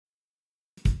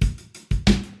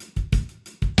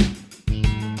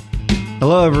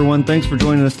Hello, everyone. Thanks for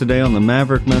joining us today on the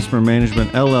Maverick Mesmer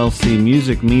Management LLC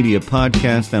Music Media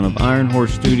Podcast out of Iron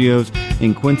Horse Studios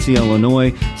in Quincy,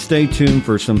 Illinois. Stay tuned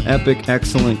for some epic,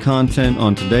 excellent content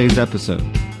on today's episode.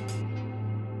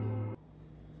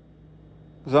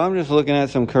 So I'm just looking at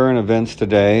some current events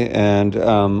today and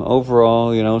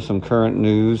overall, some current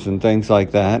news and things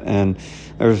like that. And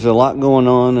there's a lot going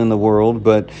on in the world,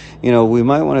 but, we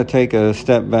might want to take a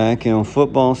step back.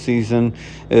 Football season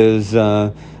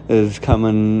is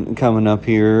coming up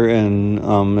here,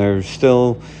 and there's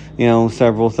still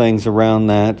several things around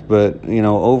that, but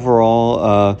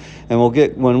overall,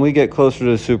 and when we get closer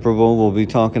to the Super Bowl, we'll be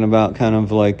talking about kind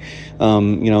of like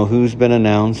who's been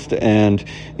announced, and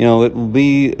it will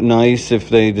be nice if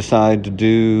they decide to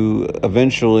do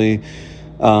eventually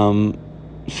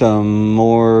some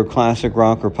more classic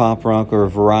rock or pop rock or a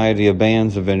variety of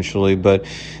bands eventually, but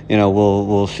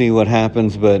we'll see what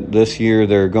happens. But this year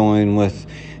they're going with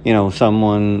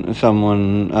someone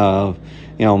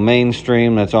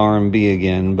mainstream, that's R&B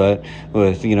again, but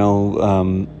with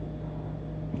kind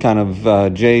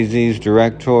of Jay-Z's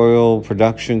directorial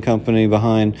production company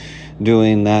behind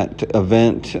doing that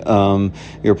event.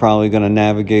 You're probably going to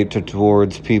navigate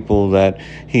towards people that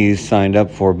he's signed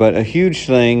up for. But a huge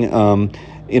thing,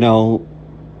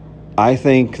 I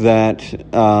think that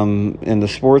in the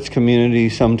sports community,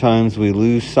 sometimes we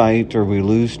lose sight or we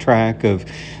lose track of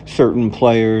certain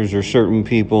players or certain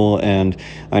people. And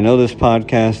I know this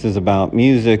podcast is about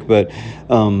music, but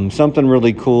something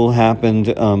really cool happened.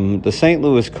 The St.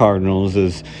 Louis Cardinals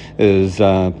is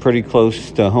pretty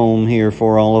close to home here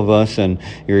for all of us, and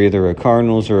you're either a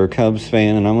Cardinals or a Cubs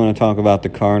fan, and I'm going to talk about the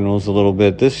Cardinals a little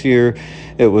bit. This year,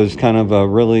 it was kind of a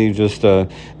really just a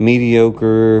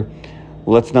mediocre,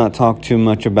 let's not talk too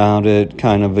much about it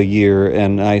kind of a year.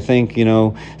 And I think,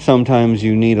 sometimes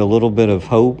you need a little bit of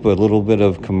hope, a little bit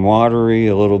of camaraderie,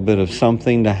 a little bit of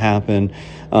something to happen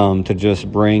to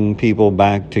just bring people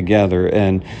back together.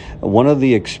 And one of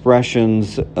the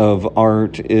expressions of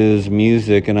art is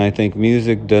music, and I think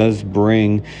music does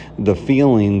bring the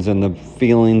feelings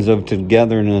of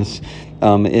togetherness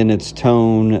in its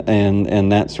tone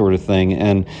and that sort of thing.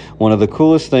 And one of the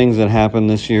coolest things that happened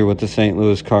this year with the St.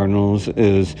 Louis Cardinals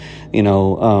is,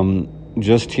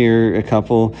 just here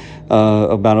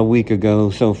about a week ago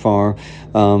so far,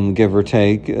 give or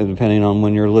take, depending on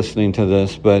when you're listening to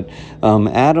this. But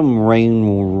Adam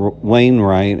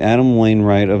Wainwright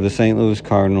of the St. Louis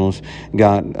Cardinals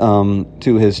got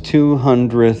to his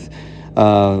 200th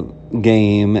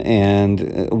game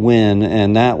and win,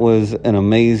 and that was an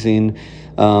amazing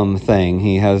thing.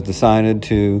 He has decided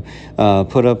to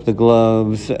put up the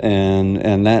gloves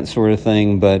and that sort of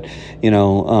thing. But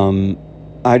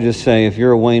I just say, if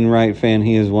you're a Wainwright fan,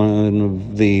 he is one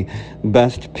of the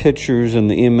best pitchers in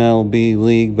the MLB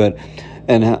league,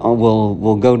 and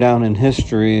will go down in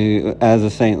history as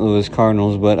a St. Louis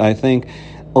Cardinals. But I think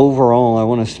overall, I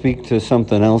want to speak to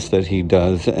something else that he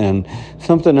does, and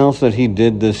something else that he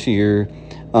did this year,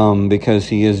 because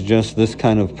he is just this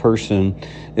kind of person,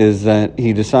 is that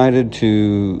he decided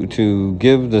to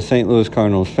give the St. Louis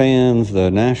Cardinals fans,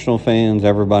 the national fans,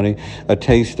 everybody, a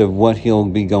taste of what he'll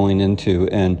be going into.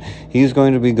 And he's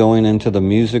going to be going into the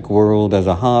music world as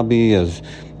a hobby, as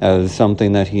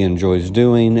something that he enjoys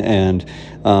doing. And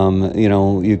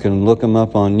you can look him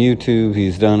up on YouTube.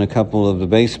 He's done a couple of the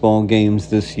baseball games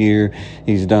this year.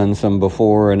 He's done some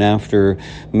before and after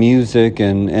music,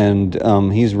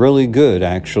 and he's really good,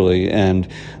 actually. And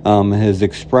his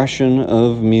expression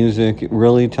of music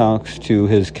really talks to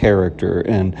his character.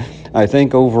 And I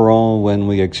think overall, when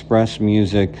we express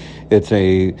music, it's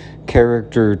a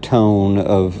character tone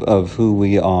of who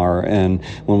we are. And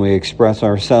when we express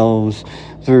ourselves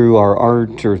through our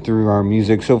art or through our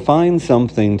music, so find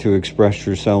something to express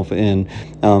yourself in.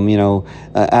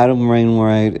 Adam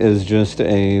Wainwright is just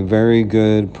a very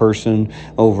good person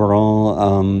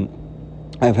overall.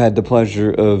 I've had the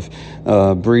pleasure of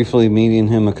briefly meeting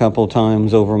him a couple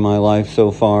times over my life so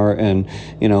far, and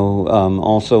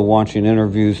also watching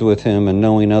interviews with him and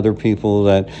knowing other people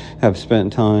that have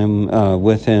spent time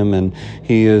with him. And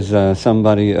he is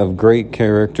somebody of great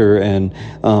character, and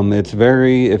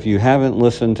if you haven't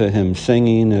listened to him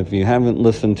singing, if you haven't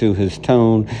listened to his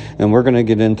tone, and we're going to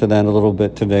get into that a little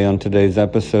bit today on today's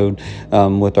episode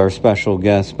with our special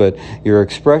guest, but your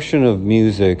expression of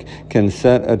music can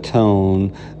set a tone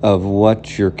of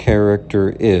what your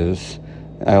character is.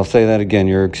 I'll say that again.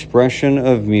 Your expression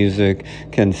of music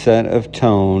can set a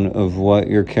tone of what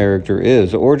your character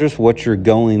is, or just what you're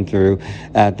going through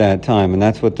at that time. And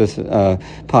that's what this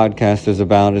podcast is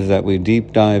about, is that we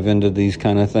deep dive into these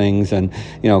kind of things. And,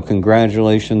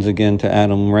 congratulations again to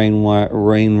Adam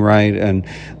Rainwright and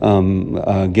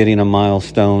getting a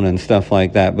milestone and stuff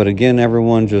like that. But again,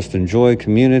 everyone, just enjoy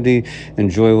community,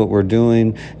 enjoy what we're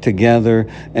doing together,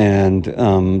 and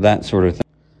that sort of thing.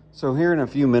 So here in a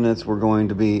few minutes, we're going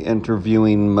to be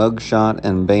interviewing MUGSHOT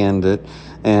and Bandit,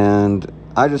 and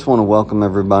I just want to welcome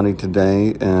everybody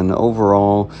today, and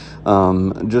overall,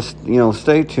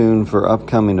 stay tuned for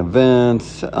upcoming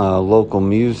events, local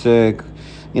music.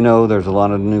 There's a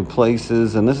lot of new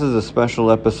places, and this is a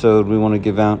special episode. We want to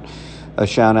give out a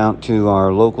shout out to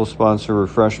our local sponsor,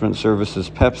 Refreshment Services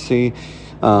Pepsi.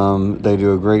 They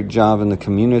do a great job in the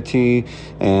community,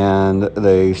 and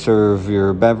they serve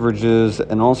your beverages,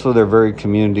 and also they're very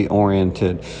community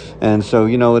oriented. And so,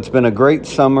 it's been a great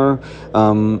summer.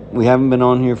 We haven't been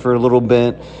on here for a little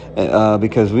bit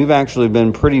because we've actually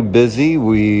been pretty busy.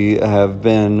 We have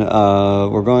been,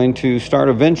 we're going to start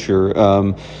a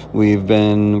venture. We've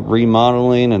been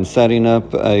remodeling and setting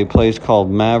up a place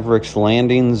called Mavericks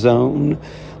Landing Zone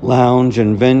Lounge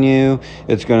and Venue.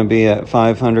 It's going to be at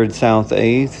 500 South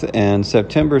 8th, and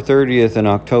September 30th and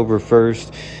October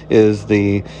 1st is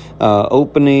the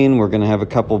opening. We're going to have a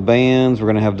couple bands. We're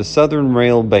going to have the Southern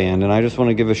Rail Band, and I just want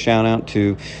to give a shout out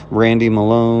to Randy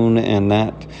Malone and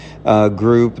that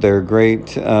group. They're a great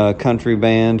country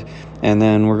band. And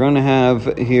then we're going to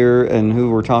have here, and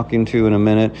who we're talking to in a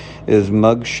minute, is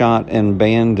MUGSHOT and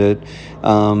Bandit.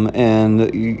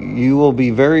 And you will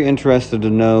be very interested to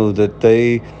know that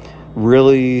they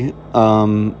really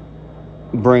bring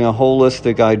a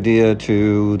holistic idea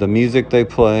to the music they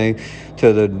play,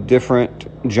 to the different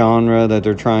genre that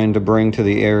they're trying to bring to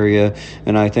the area,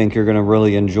 and I think you're going to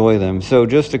really enjoy them. So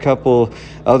just a couple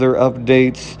other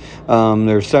updates.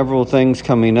 There's several things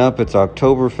coming up. It's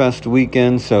Oktoberfest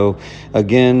weekend, so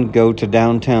again, go to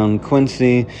downtown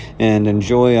Quincy and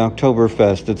enjoy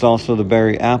Oktoberfest. It's also the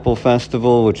Berry Apple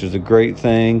Festival, which is a great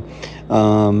thing.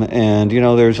 And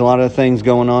there's a lot of things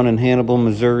going on in Hannibal,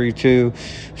 Missouri too.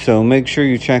 So make sure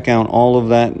you check out all of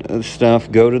that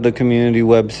stuff. Go to the community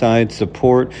website,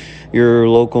 support your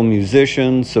local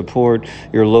musicians, support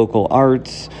your local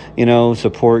arts,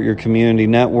 support your community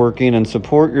networking, and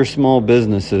support your small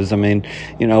businesses. I mean,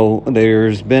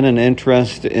 there's been an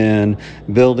interest in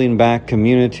building back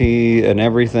community and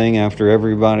everything after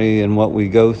everybody and what we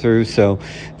go through. So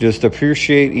just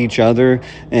appreciate each other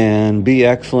and be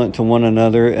excellent to one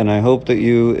another. And I hope that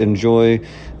you enjoy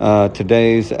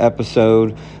today's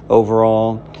episode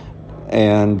overall,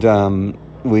 and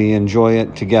we enjoy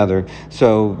it together.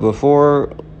 So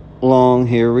before long,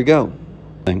 here we go.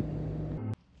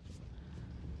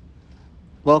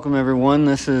 Welcome, everyone.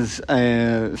 This is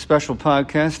a special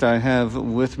podcast. I have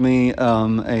with me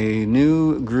a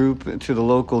new group to the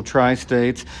local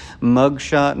tri-states,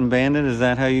 MUGSHOT and Bandit. Is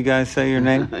that how you guys say your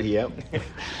name? Yep.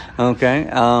 Okay.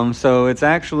 So it's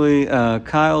actually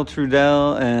Kyle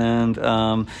Trudell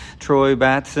and Troy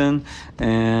Batson,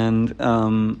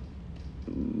 and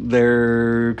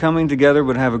they're coming together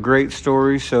but have a great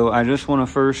story. So I just want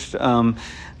to first,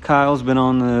 Kyle's been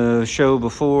on the show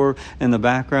before in the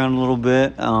background a little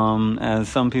bit, as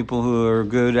some people who are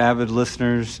good avid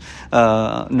listeners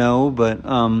know, but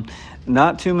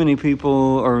not too many people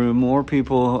or more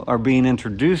people are being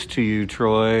introduced to you,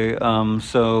 Troy.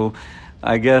 So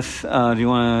I guess, do you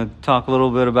want to talk a little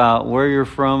bit about where you're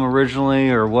from originally,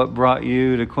 or what brought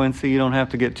you to Quincy? You don't have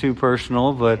to get too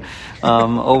personal, but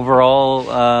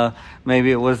overall,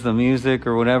 maybe it was the music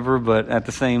or whatever, but at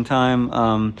the same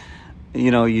time,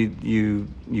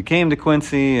 you came to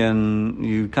Quincy, and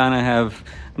you kind of have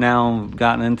now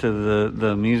gotten into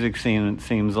the music scene, it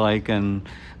seems like, and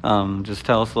just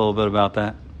tell us a little bit about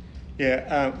that.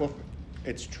 Yeah, well,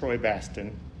 it's Troy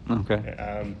Baston. Okay.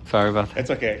 Sorry about that. It's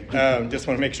okay. Just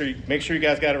want to make sure you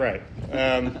guys got it right.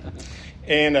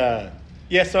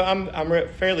 So I'm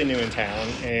fairly new in town,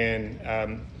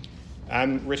 and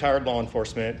I'm retired law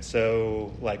enforcement.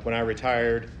 So like when I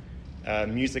retired,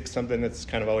 music's something that's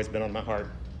kind of always been on my heart,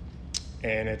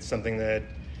 and it's something that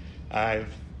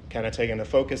I've kind of taken a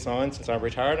focus on since I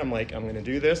retired. I'm like, I'm going to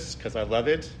do this because I love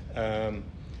it,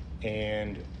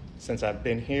 and since I've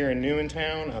been here and new in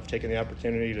town, I've taken the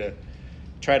opportunity to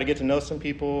try to get to know some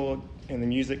people in the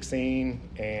music scene,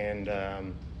 and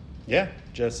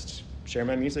just share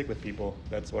my music with people.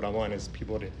 That's what I want, is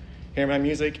people to hear my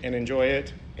music and enjoy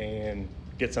it and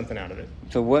get something out of it.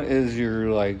 So what is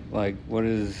your what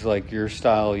is your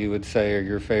style, you would say, or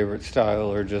your favorite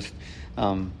style, or just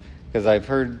because I've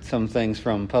heard some things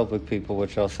from public people,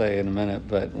 which I'll say in a minute.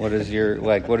 But what is your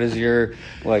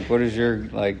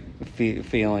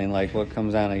feeling? Like, what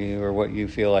comes out of you, or what you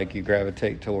feel like you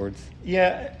gravitate towards?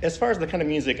 Yeah, as far as the kind of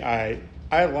music, I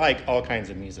like all kinds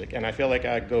of music, and I feel like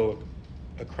I go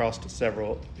across to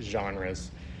several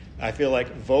genres. I feel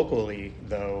like vocally,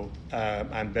 though,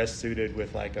 I'm best suited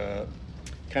with like a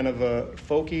kind of a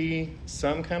folky,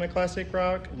 some kind of classic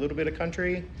rock, a little bit of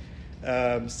country,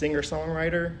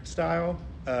 singer-songwriter style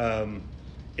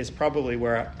is probably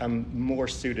where I'm more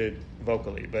suited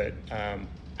vocally. But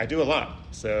I do a lot,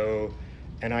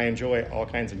 and I enjoy all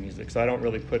kinds of music, so I don't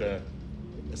really put a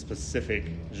specific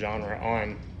genre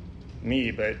on me,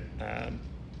 but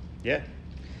yeah.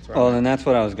 Well, and that's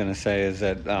what I was going to say, is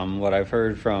that what I've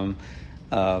heard from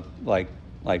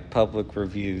like public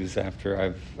reviews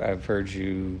after I've heard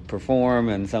you perform,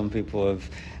 and some people have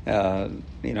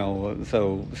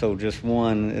so just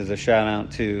one is a shout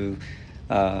out to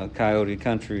Coyote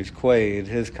Country's Quaid.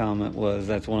 His comment was,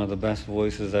 that's one of the best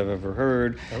voices I've ever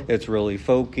heard. Oh. It's really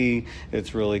folky,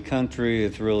 it's really country,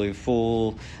 it's really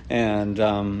full, and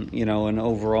and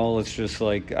overall it's just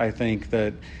like, I think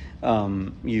that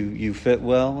you fit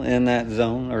well in that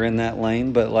zone or in that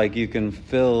lane, but like you can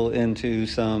fill into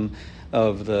some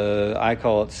of the, I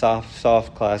call it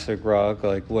soft classic rock,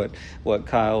 like what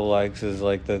Kyle likes is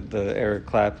like the Eric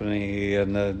Clapton-y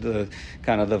and the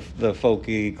kind of the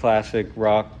folky classic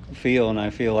rock feel, and I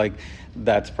feel like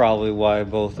that's probably why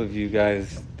both of you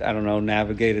guys, I don't know,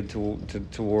 navigated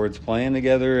towards playing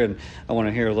together, and I want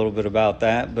to hear a little bit about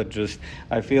that. But just,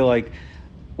 I feel like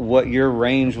what your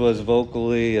range was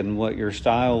vocally and what your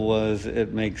style was,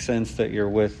 it makes sense that you're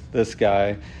with this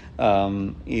guy,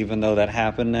 even though that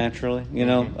happened naturally,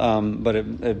 Mm-hmm. But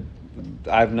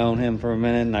I've known him for a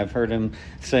minute, and I've heard him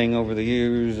sing over the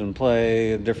years and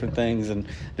play different things and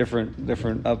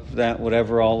different up that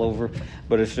whatever all over.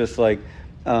 But it's just like,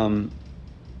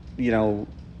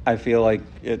 I feel like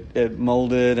it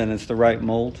molded, and it's the right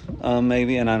mold,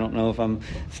 maybe. And I don't know if I'm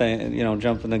saying,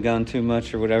 jumping the gun too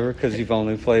much or whatever, because you've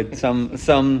only played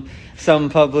some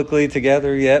publicly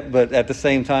together yet. But at the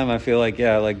same time, I feel like,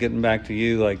 like getting back to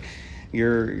you, like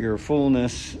your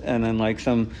fullness, and then like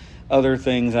some other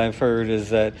things I've heard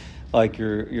is that like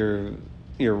your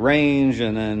range,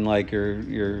 and then like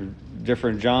your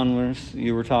different genres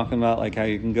you were talking about, like how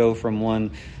you can go from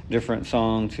one different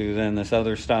song to then this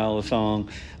other style of song.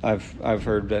 I've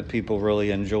heard that people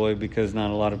really enjoy, because not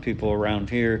a lot of people around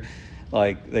here,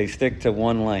 like, they stick to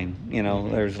one lane.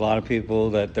 Mm-hmm. There's a lot of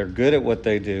people that they're good at what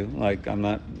they do. Like, I'm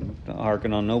not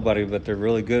harking on nobody, but they're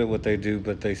really good at what they do,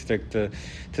 but they stick to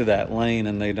that lane,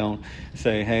 and they don't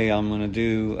say, hey, I'm going to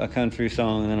do a country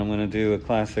song and then I'm going to do a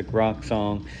classic rock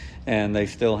song, and they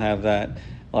still have that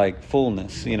like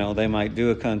fullness. They might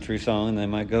do a country song and they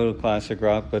might go to classic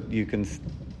rock, but you can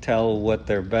tell what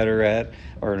they're better at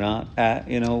or not at,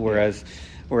 whereas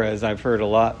I've heard a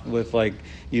lot with, like,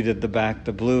 you did the Back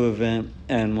to Blue event,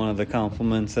 and one of the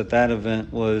compliments at that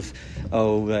event was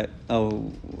how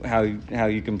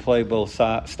you can play both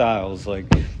styles, like,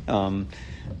 and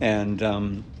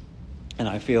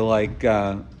I feel like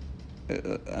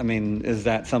is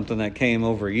that something that came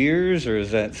over years, or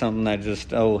is that something that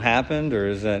just happened, or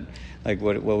is that, like,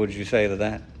 what would you say to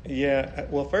that? Yeah,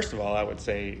 well, first of all, I would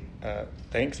say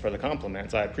thanks for the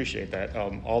compliments. I appreciate that.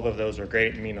 All of those are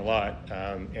great and mean a lot,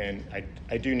 and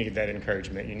I do need that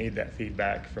encouragement. You need that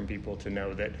feedback from people to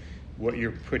know that what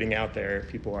you're putting out there,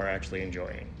 people are actually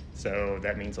enjoying. So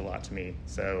that means a lot to me.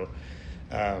 So,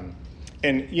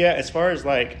 and yeah, as far as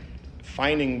like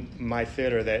finding my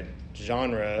fit or that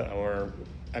genre, or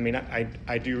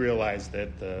I do realize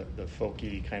that the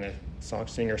folky kind of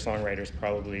singer-songwriter is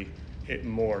probably it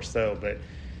more so, but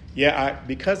yeah,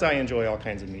 because I enjoy all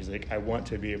kinds of music, I want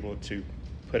to be able to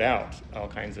put out all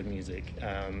kinds of music,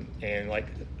 and like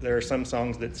there are some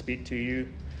songs that speak to you,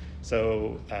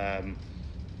 so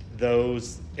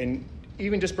those, and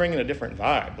even just bringing a different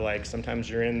vibe, like sometimes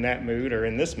you're in that mood or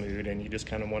in this mood and you just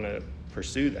kind of want to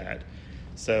pursue that.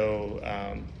 So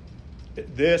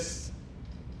this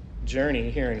journey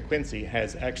here in Quincy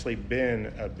has actually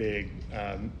been a big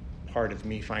part of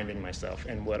me finding myself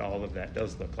and what all of that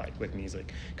does look like with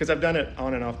music, because I've done it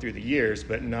on and off through the years,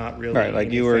 but not really right. Like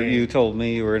anything. You told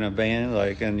me you were in a band,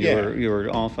 like, and you were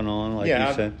off and on, like, you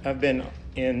said. I've been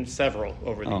in several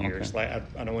over the years. Okay. Like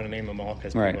I don't want to name them all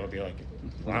because people will be like,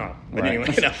 wow. But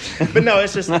anyway, but no,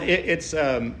 it's just it's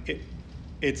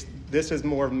this is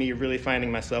more of me really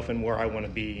finding myself and where I want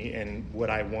to be and what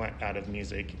I want out of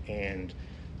music, and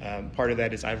part of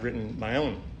that is I've written my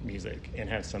own music and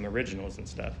have some originals and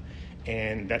stuff.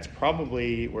 And that's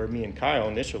probably where me and Kyle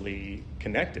initially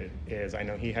connected, is I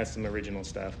know he has some original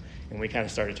stuff, and we kind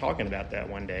of started talking about that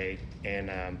one day,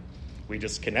 and we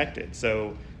just connected.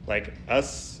 So like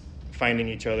us finding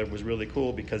each other was really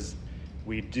cool because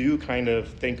we do kind of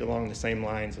think along the same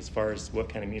lines as far as what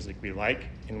kind of music we like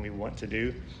and we want to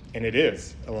do. And it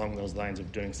is along those lines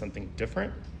of doing something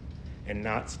different and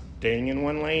not staying in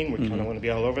one lane. We kind of want to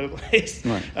be all over the place,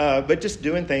 right. But just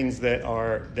doing things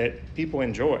that people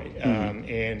enjoy,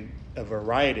 and a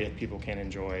variety of people can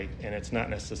enjoy, and it's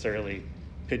not necessarily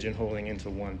pigeonholing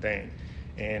into one thing.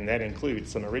 And that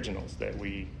includes some originals that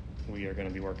we are going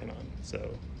to be working on. So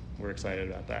we're excited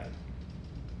about that.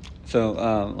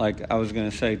 So, like I was going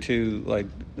to say too, like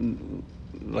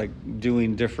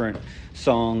doing different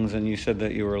songs, and you said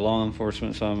that you were law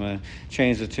enforcement, so I'm going to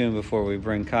change the tune before we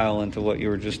bring Kyle into what you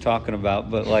were just talking about.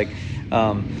 But like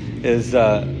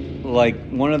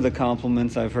one of the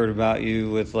compliments I've heard about you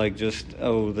with like just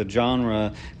the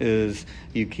genre is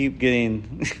you keep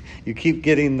getting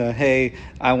the, hey,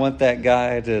 I want that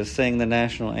guy to sing the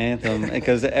national anthem,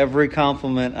 because every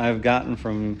compliment I've gotten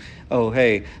from, oh,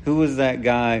 hey, who was that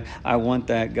guy? I want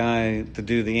that guy to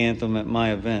do the anthem at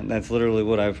my event. That's literally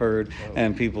what I've heard. Oh.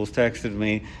 And people's texted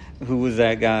me, who was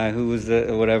that guy? Who was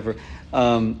the whatever?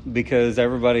 Because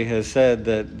everybody has said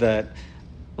that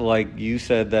like you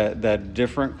said, that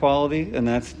different quality, and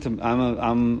that's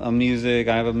I'm a music.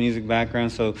 I have a music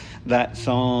background, so that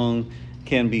song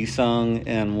can be sung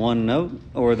in one note,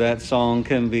 or that song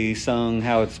can be sung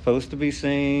how it's supposed to be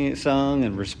sung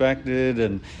and respected,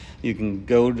 and you can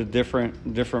go to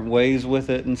different ways with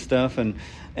it and stuff, and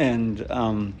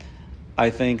I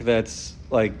think that's,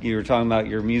 like you were talking about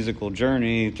your musical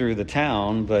journey through the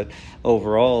town, but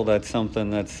overall that's something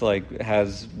that's like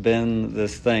has been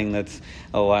this thing that's,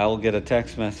 I'll get a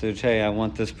text message, hey, I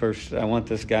want this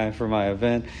guy for my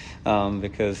event,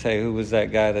 because hey, who was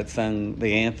that guy that sang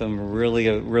the anthem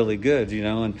really good,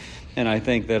 and I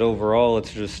think that overall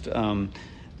it's just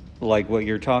like what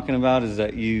you're talking about is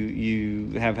that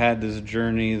you have had this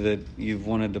journey that you've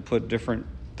wanted to put different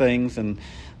things. And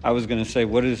I was going to say,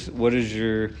 what is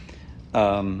your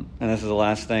and this is the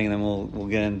last thing, and then we'll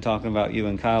get into talking about you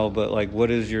and Kyle, but like, what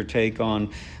is your take on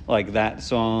like that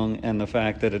song and the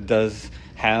fact that it does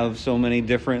have so many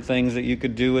different things that you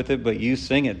could do with it, but you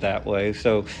sing it that way,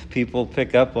 so people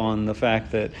pick up on the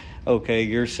fact that, okay,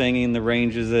 you're singing the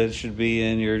ranges that it should be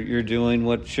in, you're doing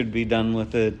what should be done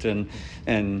with it,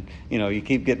 and you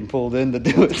keep getting pulled in to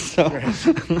do it. So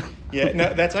right. Yeah,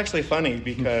 no, that's actually funny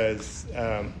because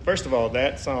first of all,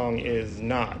 that song is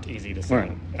not easy to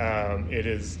sing.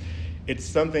 Right. It's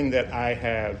something that I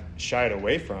have shied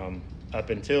away from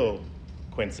up until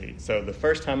Quincy. So the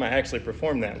first time I actually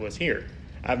performed that was here.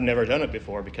 I've never done it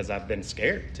before because I've been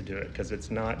scared to do it because it's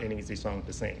not an easy song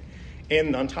to sing.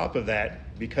 And on top of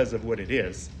that, because of what it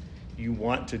is, you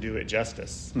want to do it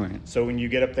justice. Right. So when you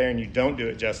get up there and you don't do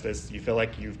it justice, you feel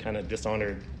like you've kind of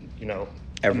dishonored,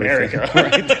 America.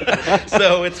 Right?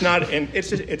 So it's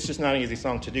just not an easy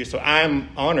song to do. So I'm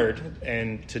honored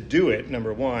and to do it,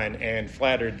 number one, and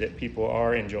flattered that people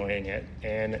are enjoying it.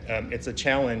 And it's a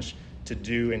challenge to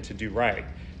do and to do right.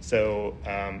 So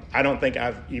I don't think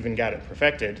I've even got it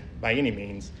perfected by any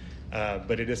means.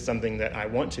 But it is something that I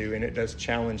want to, and it does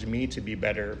challenge me to be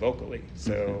better vocally.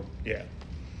 So, yeah.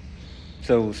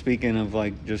 So speaking of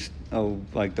like just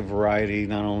like the variety,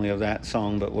 not only of that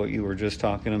song, but what you were just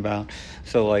talking about.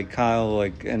 So like Kyle,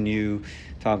 like, and you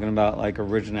talking about like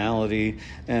originality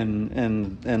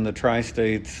and the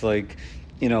tri-states, like,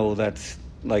 that's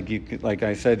like like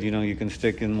I said, you can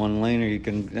stick in one lane, or you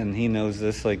can, and he knows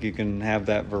this, like you can have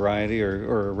that variety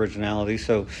or originality.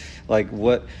 So like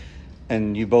what.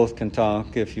 And you both can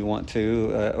talk if you want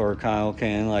to, or Kyle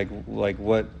can, like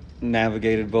what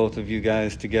navigated both of you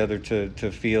guys together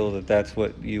to feel that that's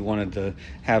what you wanted to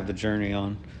have the journey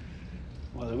on.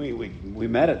 Well, we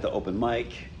met at the open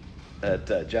mic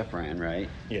that Jeff ran, right?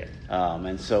 Yeah.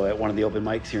 And so at one of the open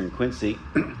mics here in Quincy.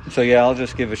 So yeah, I'll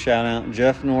just give a shout out,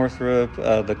 Jeff Northrup,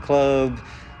 the club,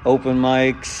 open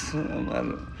mics.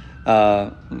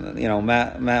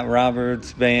 Matt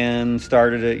Roberts' band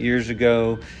started it years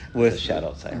ago with shout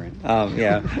out siren.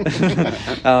 Yeah.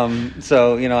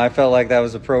 So I felt like that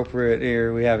was appropriate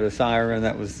here. We have a siren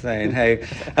that was saying, "Hey."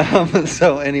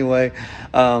 So anyway,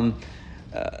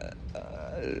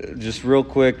 just real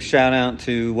quick shout out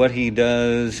to what he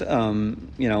does.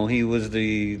 He was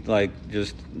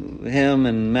just him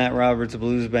and Matt Roberts'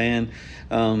 blues band.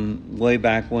 Way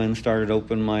back when, started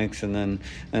open mics, and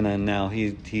then now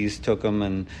he's took them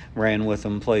and ran with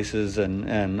them places,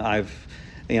 and I've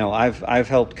I've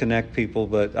helped connect people,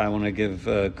 but I want to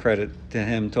give credit to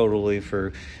him totally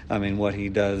for, what he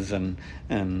does and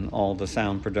all the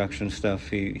sound production stuff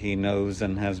he knows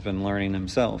and has been learning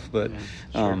himself. But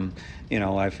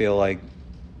I feel like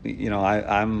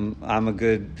I'm a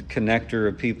good connector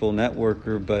of people,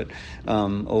 networker, but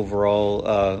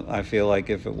overall, I feel like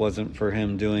if it wasn't for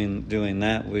him doing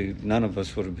that, none of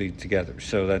us would be together.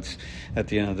 So that's, at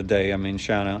the end of the day,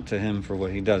 shout out to him for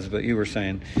what he does. But you were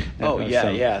saying,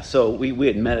 So we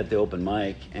had met at the open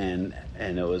mic, and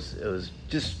it was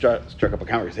just struck up a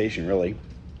conversation. Really,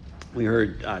 we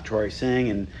heard Troy sing,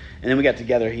 and then we got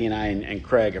together. He and I and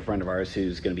Craig, a friend of ours,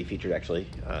 who's going to be featured actually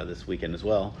this weekend as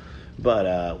well.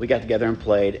 But we got together and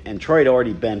played, and Troy had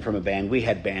already been from a band. We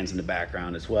had bands in the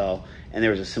background as well, and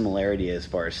there was a similarity as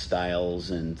far as styles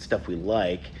and stuff we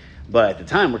like. But at the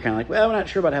time, we're kind of like, well, we're not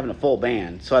sure about having a full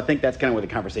band. So I think that's kind of where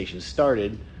the conversation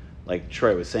started. Like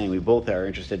Troy was saying, we both are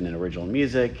interested in original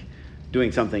music,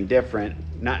 doing something different.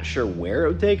 Not sure where it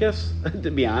would take us,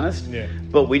 to be honest. Yeah.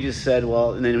 But we just said,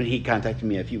 well, and then when he contacted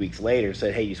me a few weeks later,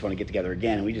 said, hey, you just want to get together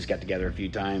again? And we just got together a few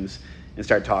times and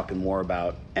started talking more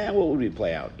about, what would we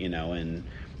play out, and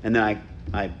then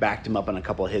I backed him up on a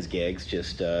couple of his gigs,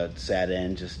 just sat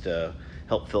in, just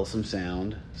helped fill some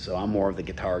sound. So I'm more of the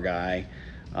guitar guy,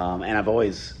 and I've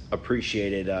always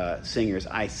appreciated singers.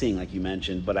 I sing, like you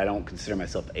mentioned, but I don't consider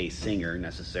myself a singer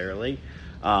necessarily.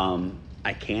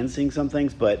 I can sing some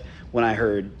things, but when I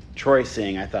heard Troy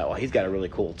sing, I thought, well, he's got a really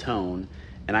cool tone,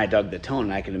 and I dug the tone,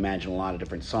 and I could imagine a lot of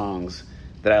different songs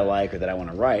that I like or that I want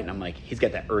to write, and I'm like, he's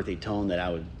got that earthy tone that I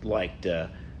would like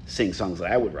to sing songs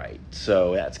that I would write.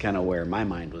 So that's kind of where my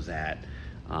mind was at.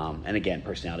 And again,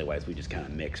 personality-wise, we just kind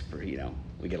of mix.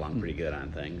 We get along pretty good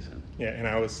on things. And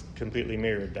I was completely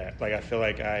mirrored that. Like, I feel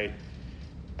like I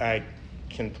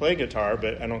can play guitar,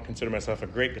 but I don't consider myself a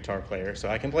great guitar player. So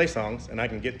I can play songs and I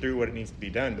can get through what it needs to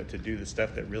be done, but to do the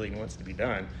stuff that really wants to be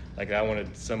done, like I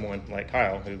wanted someone like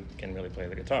Kyle who can really play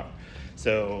the guitar.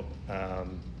 So.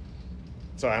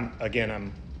 So I'm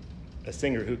a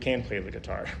singer who can play the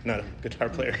guitar, not a guitar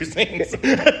player who sings.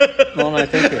 Well, and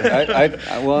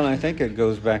I think it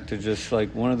goes back to just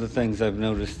like one of the things I've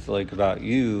noticed like about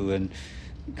you and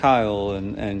Kyle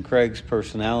and Craig's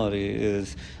personality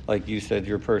is, like you said,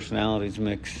 your personalities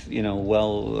mix,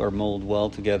 well, or mold well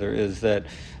together. Is that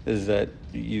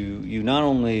you not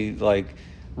only like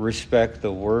respect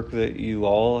the work that you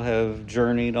all have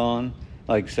journeyed on,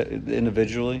 like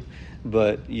individually,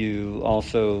 but you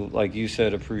also, like you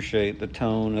said, appreciate the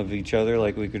tone of each other.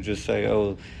 Like we could just say,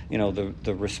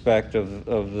 the respect of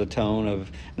the tone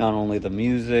of not only the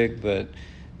music, but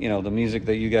the music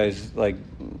that you guys like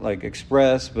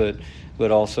express, but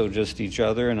also just each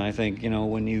other. And I think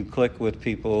when you click with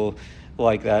people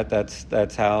like that,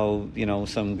 that's how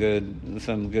some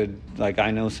good like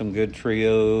I know some good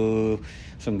trio,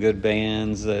 some good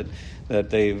bands that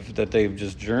they've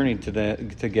just journeyed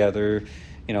together.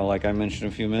 Like I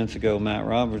mentioned a few minutes ago, Matt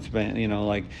Roberts' band,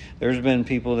 like there's been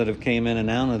people that have came in and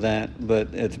out of that,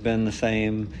 but it's been the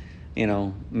same,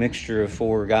 mixture of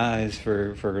four guys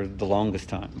for the longest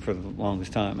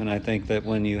time. And I think that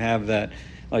when you have that,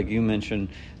 like you mentioned,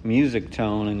 music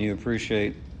tone, and you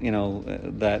appreciate,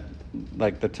 that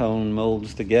like the tone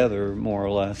molds together more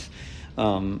or less,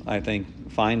 I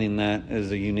think finding that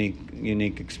is a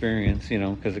unique experience,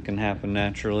 because it can happen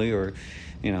naturally or,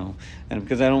 and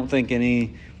because I don't think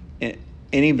any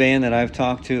band that I've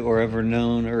talked to or ever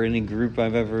known or any group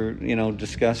I've ever,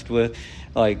 discussed with,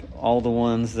 like all the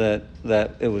ones that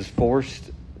it was forced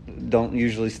don't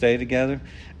usually stay together.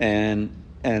 And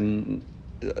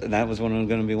that was going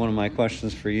to be one of my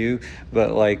questions for you,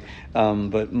 but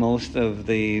but most of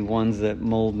the ones that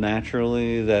mold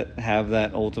naturally, that have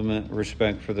that ultimate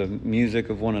respect for the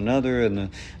music of one another and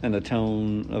the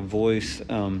tone of voice,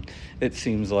 it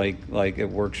seems like it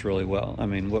works really well.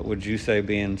 What would you say,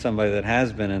 being somebody that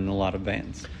has been in a lot of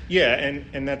bands? Yeah,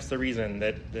 and that's the reason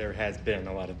that there has been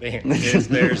a lot of bands. Is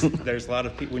there's a lot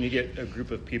of people. When you get a group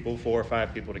of people, 4 or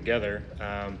 5 people together,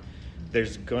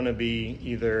 there's going to be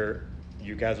either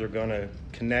you guys are going to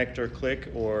connect or click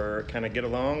or kind of get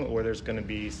along, or there's going to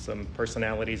be some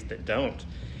personalities that don't.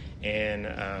 And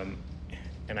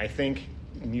I think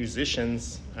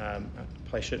musicians, I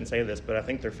probably shouldn't say this, but I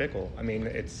think they're fickle.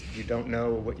 You don't know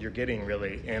what you're getting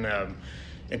really, and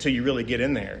until you really get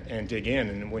in there and dig in.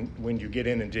 And when you get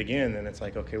in and dig in, then it's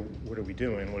like, okay, what are we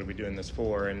doing? What are we doing this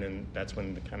for? And then that's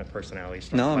when the kind of personality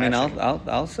starts. No,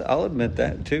 I'll admit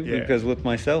that too, yeah. Because with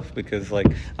myself, because like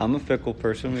I'm a fickle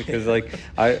person, because like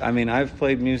I've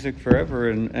played music forever,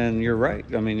 and you're right.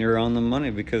 You're on the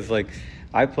money, because like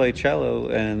I play cello,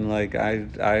 and like I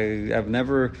have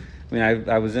never I mean,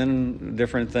 I was in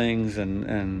different things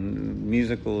and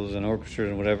musicals and orchestras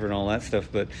and whatever and all that stuff,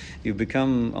 but you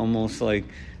become almost like,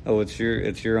 oh, it's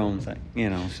your own thing, you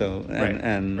know. So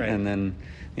and then,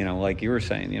 you know, like you were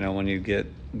saying, you know, when you get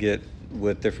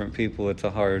with different people, it's a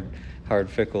hard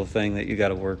fickle thing that you got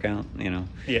to work out, you know.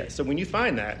 Yeah. So when you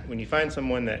find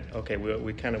someone that, okay,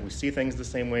 we see things the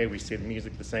same way, we see the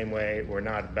music the same way, we're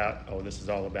not about, oh, this is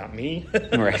all about me.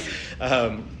 Right.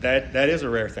 That is a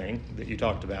rare thing that you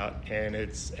talked about, and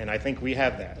I think we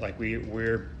have that. Like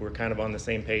we're kind of on the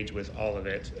same page with all of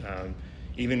it.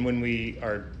 Even when we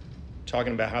are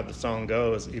talking about how the song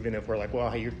goes, even if we're like, well,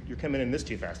 hey, you're coming in this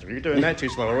too fast, or you're doing that too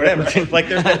slow, or whatever. Like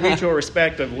there's that mutual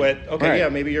respect of what, okay, right. Yeah,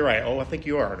 maybe you're right. Oh, I think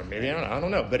you are, or maybe I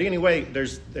don't know. But anyway,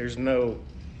 there's no,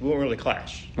 we won't really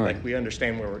clash. Right. Like we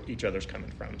understand where each other's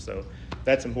coming from. So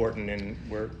that's important. And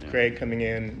Craig coming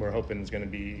in, we're hoping is going to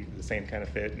be the same kind of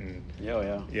fit. And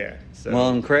yeah. So. Well,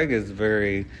 and Craig is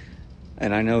very.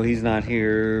 And I know he's not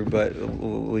here, but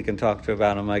we can talk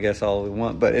about him, I guess, all we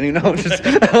want. But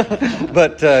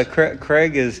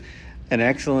Craig is an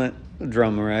excellent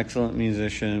drummer, excellent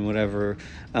musician, whatever.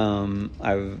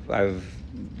 I've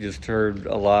just heard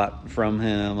a lot from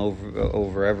him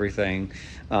over everything,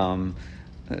 and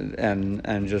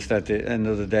just at the end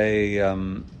of the day,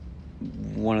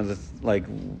 one of the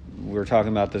we're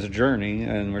talking about this journey,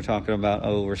 and we're talking about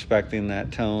respecting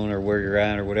that tone or where you're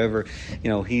at or whatever. You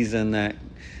know, he's in that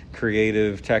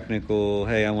creative, technical.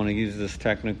 Hey, I want to use this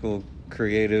technical,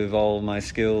 creative, all of my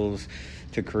skills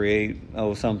to create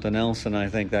something else, and I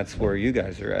think that's where you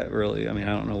guys are at, really. I mean,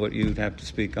 I don't know what you'd have to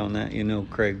speak on that. You know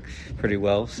Craig pretty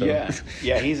well, so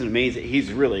yeah, he's amazing.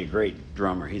 He's really a great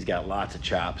drummer. He's got lots of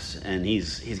chops, and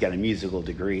he's got a musical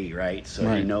degree, right? So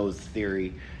right. He knows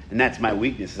theory. And that's my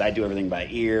weakness, is I do everything by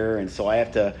ear, and so I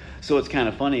have to. So what's kind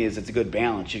of funny is it's a good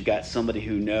balance. You've got somebody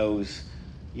who knows,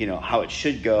 you know, how it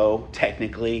should go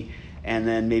technically, and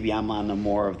then maybe I'm on the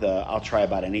more of the I'll try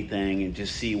about anything and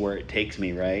just see where it takes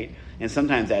me, right? And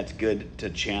sometimes that's good to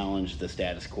challenge the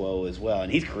status quo as well.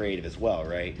 And he's creative as well,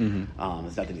 right? Mm-hmm.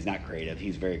 It's not that he's not creative;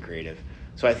 he's very creative.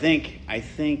 So I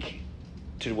think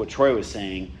to what Troy was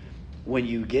saying, when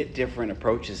you get different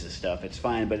approaches to stuff, it's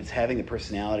fine, but it's having the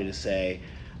personality to say.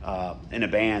 In a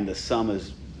band, the sum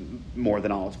is more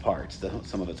than all its parts, the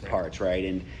sum of its parts, right?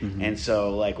 And mm-hmm. and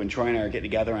so, like, when Troy and I are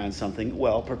getting together on something,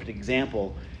 well, perfect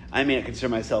example, I may not consider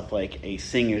myself like a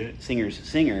singer's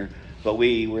singer, but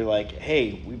we were like,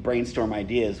 hey, we brainstorm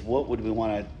ideas.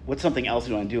 What's something else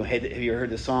we want to do? Hey, have you heard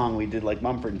the song we did, like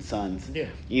Mumford & Sons?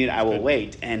 Yeah. I Will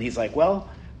Wait. And he's like, well,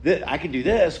 I could do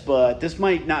this, but this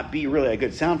might not be really a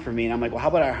good sound for me. And I'm like, well, how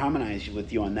about I harmonize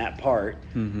with you on that part?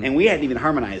 Mm-hmm. And we hadn't even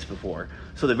harmonized before.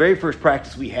 So the very first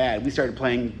practice we had, we started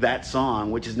playing that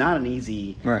song, which is not an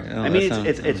easy. Right. I mean,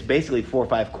 it's basically 4 or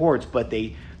 5 chords, but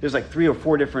there's like 3 or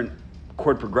 4 different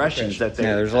chord progressions that they.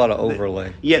 Yeah, there's a lot of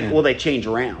overlay. Well, they change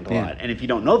around a lot, and if you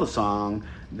don't know the song,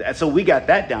 so we got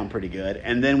that down pretty good,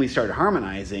 and then we started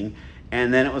harmonizing.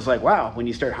 And then it was like, wow, when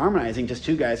you start harmonizing, just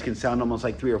 2 guys can sound almost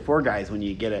like 3 or 4 guys when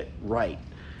you get it right.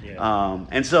 Yeah.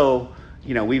 And so,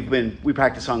 you know, we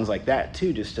practice songs like that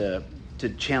too, just to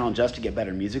challenge us to get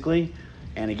better musically.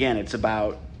 And again, it's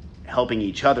about helping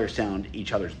each other sound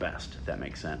each other's best, if that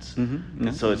makes sense. Mm-hmm.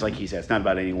 Yeah. So it's like he said, it's not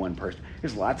about any one person.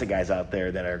 There's lots of guys out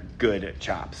there that are good at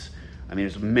chops. I mean,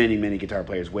 there's many, many guitar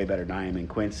players way better than I am and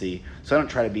Quincy. So I don't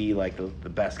try to be like the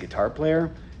best guitar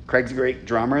player. Craig's a great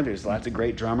drummer. There's lots of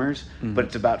great drummers, mm-hmm. but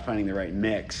it's about finding the right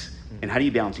mix. And how do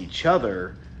you balance each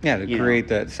other? Yeah, to create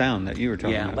that sound that you were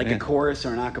talking about. Like a chorus or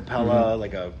an a cappella, mm-hmm.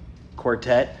 like a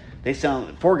quartet.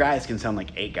 4 guys can sound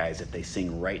like 8 guys if they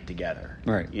sing right together.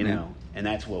 Right. You know, and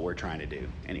that's what we're trying to do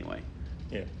anyway.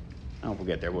 Yeah. I don't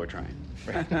forget there, but we're trying.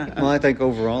 Well, I think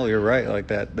overall you're right. Like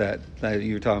that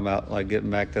you were talking about, like getting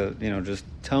back to, you know, just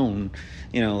tone.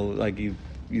 You know, like you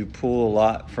pull a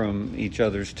lot from each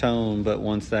other's tone, but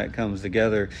once that comes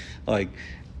together,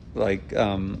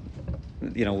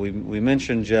 you know, we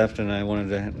mentioned Jeff, and I wanted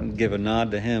to give a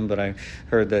nod to him, but I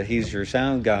heard that he's your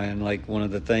sound guy, and like one of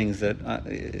the things that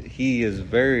he is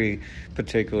very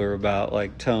particular about,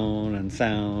 like tone and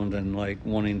sound, and like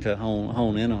wanting to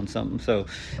hone in on something. So,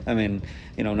 I mean,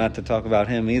 you know, not to talk about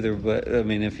him either, but I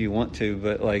mean, if you want to,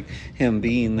 but like him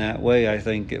being that way, I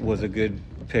think it was a good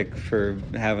pick for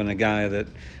having a guy that,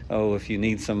 if you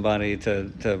need somebody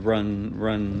to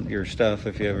run your stuff,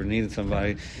 if you ever needed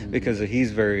somebody, mm-hmm. because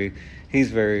he's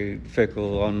very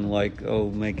fickle on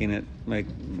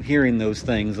hearing those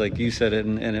things like you said it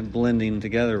and it blending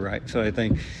together right. So I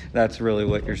think that's really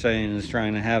what you're saying, is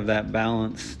trying to have that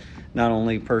balance, not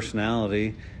only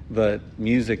personality but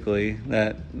musically,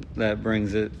 that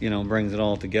brings it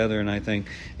all together. And I think,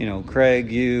 you know,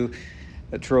 Craig,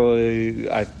 Troy,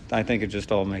 I think it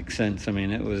just all makes sense. I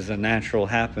mean, it was a natural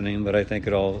happening, but I think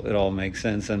it all makes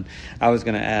sense. And I was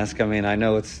going to ask, I mean, I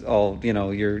know it's all,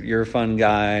 you're a fun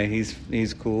guy.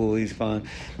 He's cool. He's fun.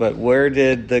 But where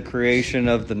did the creation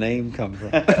of the name come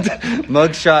from?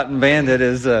 Mugshot and Bandit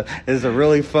is a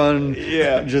really fun.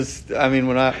 Yeah. Just, I mean,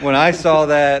 when I saw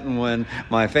that and when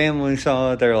my family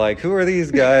saw it, they're like, who are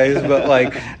these guys? But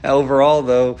like overall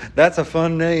though, that's a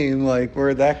fun name. Like,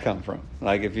 where'd that come from?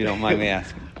 Like, if you don't mind me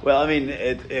asking. Well, I mean,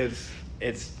 it's.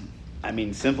 I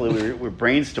mean, simply we're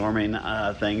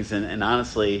brainstorming things, and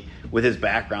honestly, with his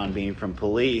background being from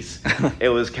police, it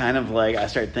was kind of like I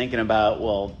started thinking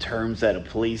about terms that a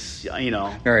police,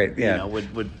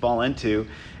 would fall into,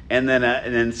 and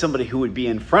then somebody who would be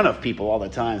in front of people all the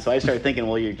time. So I started thinking,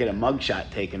 well, you get a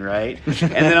mugshot taken, right?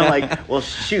 And then I'm like, well,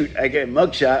 shoot, I get a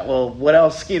mugshot. Well, what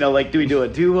else? Do we do a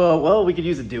duo? Well, we could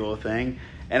use a duo thing.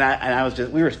 And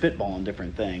we were spitballing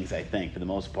different things, I think, for the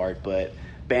most part. But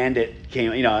Bandit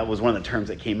came, it was one of the terms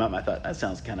that came up. And I thought, that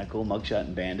sounds kind of cool, Mugshot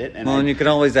and Bandit. And you can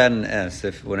always add an S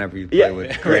whenever you play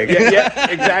with Craig. Yeah,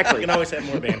 exactly. You can always have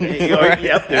more Bandit. Right.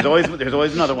 Yep, there's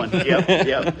always another one.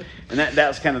 Yep. And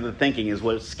that's kind of the thinking is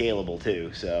what's scalable,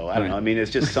 too. So, I don't know. I mean,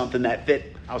 it's just something that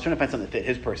fit. I was trying to find something that fit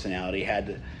his personality,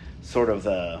 had sort of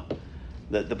the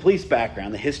police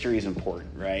background. The history is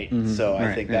important, right? Mm-hmm. So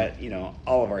I think that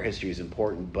all of our history is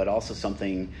important, but also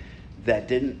something that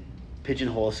didn't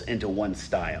pigeonhole us into one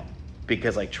style,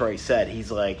 because like Troy said, he's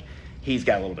got a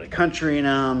little bit of country in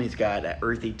him, he's got that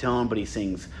earthy tone, but he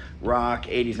sings rock,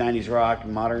 80s 90s rock,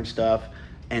 modern stuff.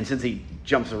 And since he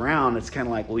jumps around, it's kind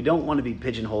of like, well, we don't want to be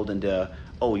pigeonholed into,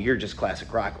 oh, you're just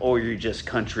classic rock, or you're just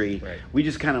country. Right. We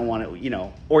just kind of want to,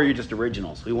 or you're just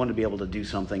originals. We want to be able to do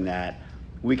something that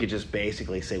we could just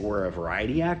basically say we're a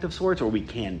variety act of sorts, or we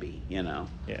can be, Yeah,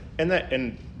 and that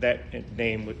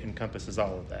name encompasses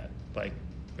all of that, like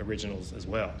originals as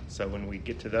well. So when we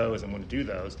get to those and want to do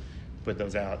those, put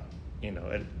those out,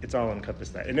 it's all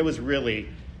encompassed that. And it was really,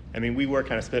 I mean, we were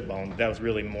kind of spitballing. That was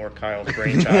really more Kyle's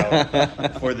brainchild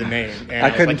for the name. And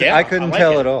I couldn't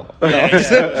tell at all. Yeah,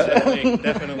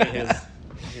 definitely his.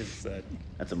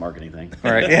 That's a marketing thing.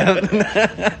 All right.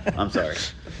 Yeah. I'm sorry.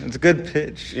 It's a good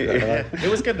pitch. Yeah. It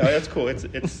was good though. It's cool. It's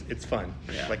fun.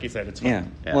 Yeah. Like you said, it's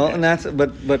fun. Yeah. Well, and that's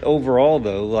but overall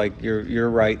though, like you're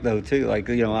right though too. Like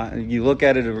you look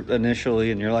at it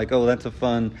initially and you're like, oh, that's a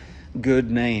fun,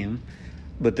 good name.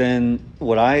 But then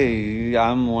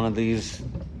I'm one of these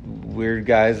weird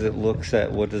guys that looks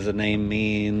at what does a name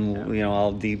mean.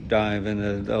 I'll deep dive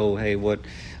into hey, what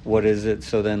is it?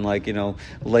 So then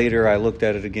later I looked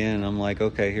at it again and I'm like,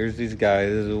 okay, here's these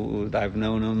guys, I've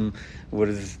known them. What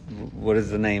does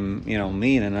the name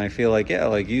mean? And I feel like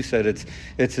like you said,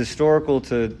 it's historical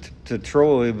to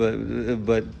Troy,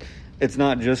 but it's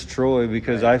not just Troy,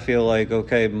 because I feel like,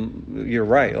 okay, you're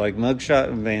right. Like Mugshot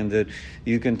and Bandit,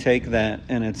 you can take that,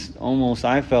 and it's almost,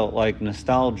 I felt like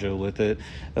nostalgia with it,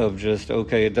 of just,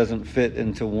 okay, it doesn't fit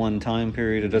into one time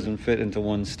period, it doesn't fit into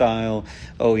one style.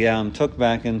 Oh yeah, I'm took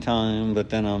back in time,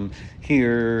 but then I'm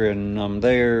here and I'm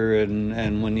there,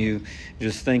 and when you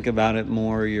just think about it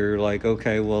more, you're like,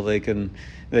 okay, well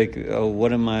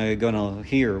what am I going to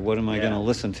hear? What am I going to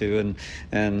listen to?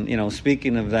 And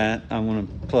speaking of that, I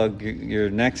want to plug your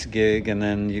next gig, and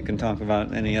then you can talk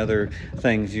about any other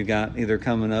things you got either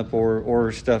coming up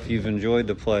or stuff you've enjoyed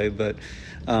to play. But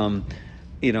we're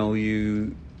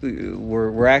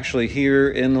actually here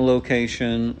in the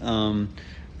location,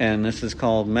 and this is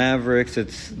called Mavericks.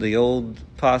 It's the old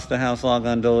Pasta House La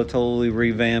Gondola, totally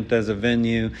revamped as a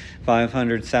venue,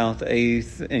 500 South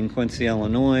 8th in Quincy,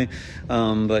 Illinois.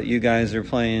 But you guys are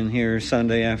playing here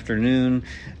Sunday afternoon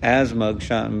as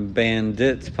Mugshot and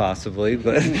Bandits, possibly.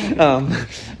 But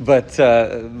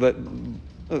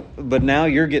now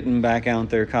you're getting back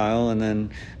out there, Kyle, and then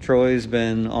Troy's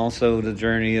been also the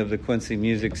journey of the Quincy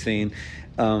music scene.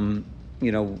 You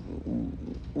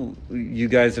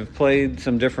guys have played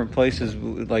some different places,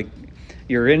 like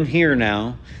you're in here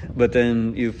now, but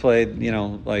then you've played,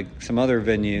 like some other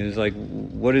venues. Like,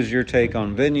 what is your take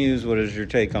on venues? What is your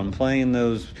take on playing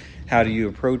those? How do you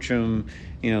approach them?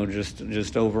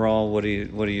 Just overall, what do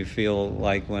you feel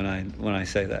like when I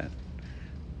say that?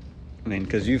 I mean,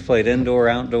 because you've played indoor,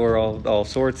 outdoor, all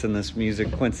sorts in this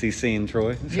music Quincy scene,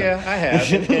 Troy. So. Yeah, I have.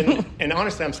 And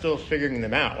honestly, I'm still figuring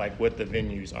them out, like what the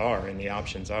venues are and the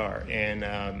options are.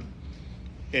 And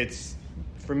it's,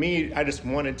 for me, I just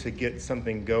wanted to get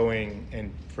something going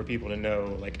and for people to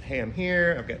know, like, hey, I'm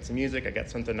here, I've got some music, I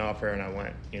got something to offer, and I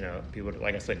want, people to,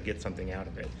 like I said, get something out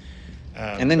of it.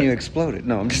 And then you exploded.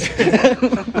 No, I'm just.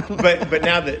 but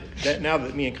now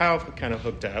that me and Kyle kind of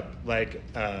hooked up, like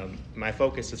my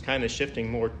focus is kind of shifting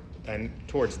more and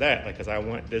towards that, like, because I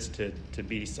want this to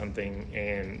be something,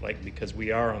 and like, because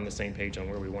we are on the same page on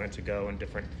where we want it to go and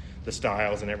the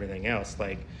styles and everything else.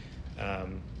 Like,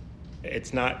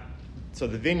 it's not, so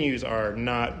the venues are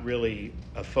not really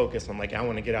a focus on like, I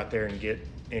want to get out there and get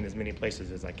in as many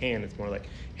places as I can. It's more like,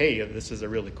 hey, this is a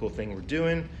really cool thing we're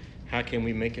doing. How can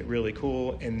we make it really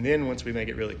cool? And then once we make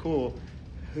it really cool,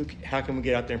 how can we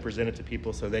get out there and present it to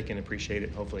people so they can appreciate it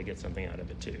and hopefully get something out of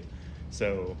it too?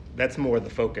 So that's more the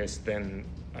focus than,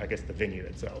 I guess, the venue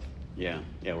itself. Yeah,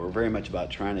 we're very much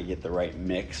about trying to get the right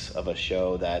mix of a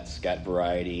show that's got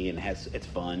variety and it's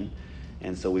fun,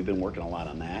 and so we've been working a lot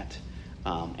on that,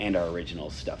 and our original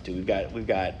stuff too. I've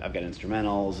got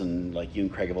instrumentals, and like you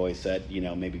and Craig have always said,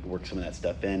 maybe work some of that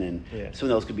stuff in, and some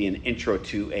of those could be an intro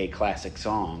to a classic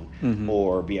song,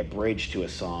 or be a bridge to a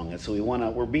song. And so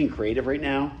we're being creative right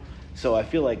now. So I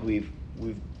feel like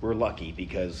we're lucky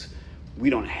because we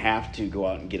don't have to go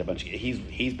out and get a bunch of.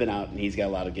 He's been out and he's got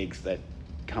a lot of gigs that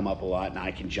come up a lot, and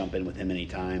I can jump in with him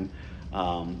anytime.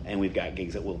 And we've got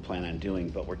gigs that we'll plan on doing,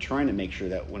 but we're trying to make sure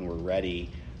that when we're ready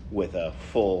with a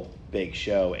full big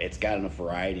show, it's got enough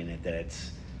variety in it that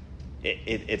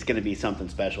it's going to be something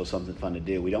special, something fun to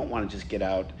do. We don't want to just get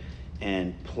out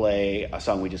and play a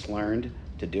song we just learned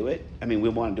to do it. I mean, we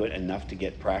want to do it enough to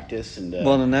get practice and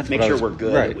to make sure we're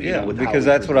good. Right, because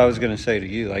that's what I was going to say to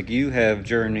you. Like, you have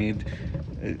journeyed,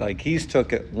 like, he's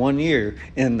took it 1 year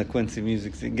in the Quincy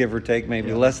music scene, give or take,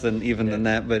 maybe less than than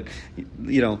that. But,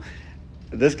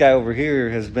 this guy over here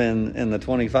has been in the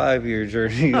 25-year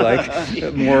journey,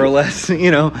 like, more or less,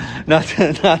 not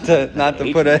to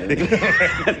put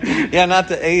not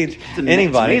to age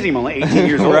anybody. It's amazing, I'm only 18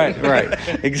 years old.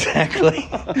 Right, exactly.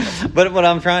 But what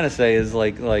I'm trying to say is,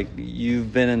 like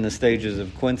you've been in the stages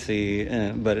of Quincy,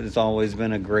 but it's always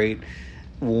been a great,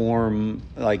 warm,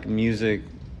 like, music.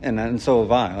 And so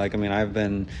have I. Like, I mean, I've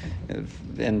been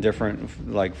in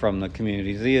different, like, from the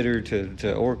community theater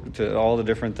to all the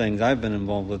different things I've been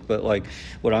involved with. But, like,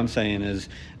 what I'm saying is,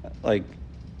 like,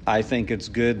 I think it's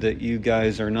good that you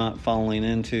guys are not falling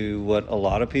into what a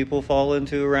lot of people fall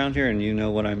into around here. And you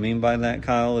know what I mean by that,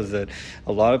 Kyle, is that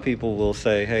a lot of people will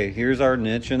say, hey, here's our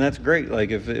niche. And that's great. Like,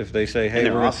 if they say, hey, and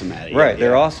they're awesome at it. Right,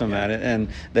 they're awesome at it. And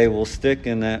they will stick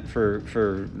in that for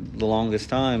the longest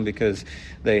time because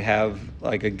they have,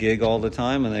 like, a gig all the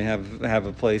time, and they have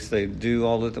a place they do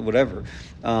all the whatever.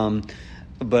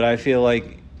 But I feel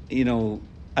like,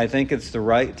 I think it's the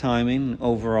right timing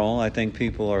overall. I think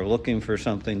people are looking for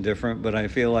something different, but I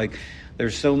feel like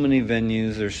there's so many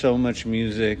venues, there's so much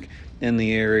music in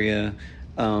the area,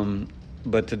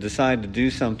 but to decide to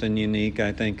do something unique,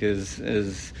 I think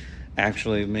is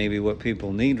actually maybe what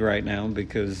people need right now,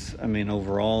 because, I mean,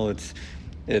 overall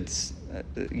it's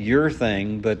your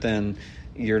thing, but then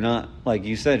you're not, like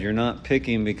you said, you're not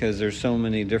picking because there's so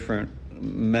many different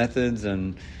methods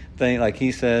and thing. Like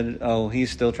he said, he's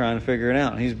still trying to figure it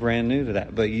out. He's brand new to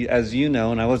that. But as you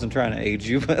know, and I wasn't trying to age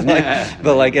you, but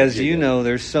as you know,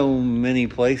 there's so many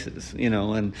places,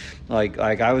 and like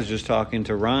I was just talking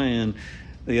to Ryan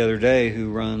the other day, who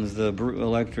runs the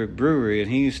Electric Brewery,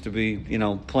 and he used to be,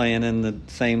 playing in the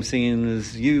same scene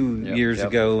as you years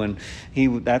ago, and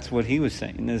that's what he was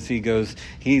saying, is he goes,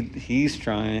 he's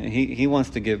trying, he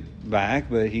wants to get back,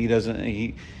 but he doesn't,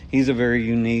 he's a very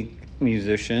unique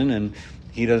musician, and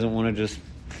he doesn't want to just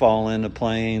fall into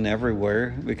playing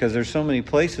everywhere because there's so many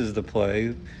places to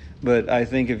play. But I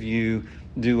think if you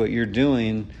do what you're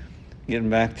doing, getting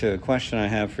back to a question I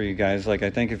have for you guys, like,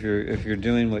 I think if you're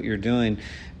doing what you're doing,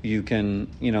 you can,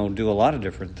 do a lot of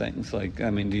different things. Like,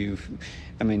 do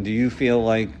you feel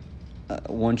like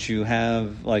once you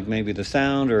have, like, maybe the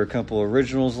sound or a couple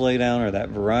originals laid down, or that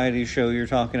variety show you're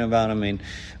talking about,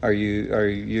 are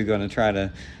you going to try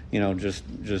to,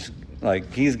 just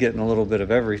like, he's getting a little bit of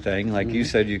everything. Like you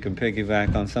said, you can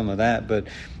piggyback on some of that, but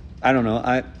I don't know.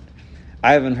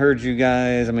 I haven't heard you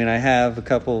guys. I have a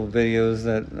couple of videos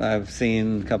that I've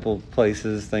seen, a couple of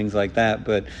places, things like that,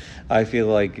 but I feel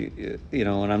like,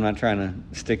 and I'm not trying to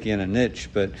stick you in a niche,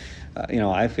 but,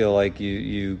 I feel like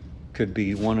you could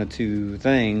be one of two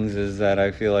things, is that I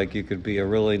feel like you could be a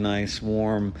really nice,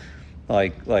 warm,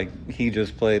 like he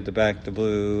just played the Back to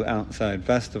Blue outside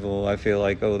festival. I feel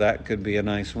like, that could be a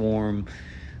nice, warm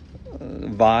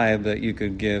vibe that you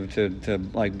could give to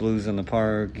like Blues in the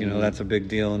Park. That's a big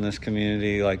deal in this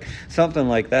community, like something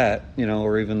like that,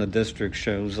 or even the district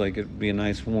shows, like it'd be a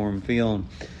nice, warm feeling.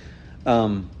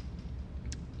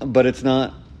 But it's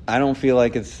not, I don't feel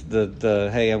like it's the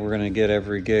hey, we're going to get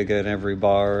every gig at every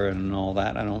bar and all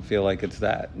that. I don't feel like it's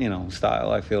that,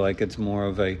 style. I feel like it's more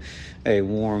of a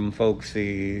warm,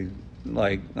 folksy,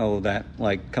 like, that,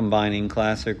 like, combining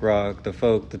classic rock, the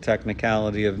folk, the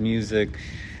technicality of music,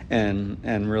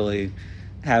 and really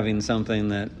having something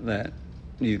that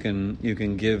you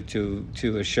can give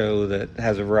to a show that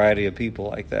has a variety of people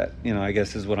like that, I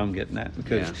guess is what I'm getting at,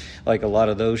 because like a lot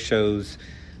of those shows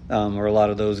or a lot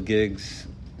of those gigs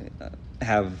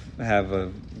have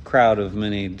a crowd of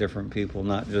many different people,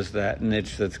 not just that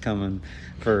niche that's coming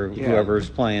for whoever's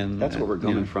playing. That's what we're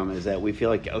coming from, is that we feel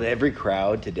like every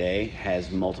crowd today has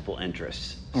multiple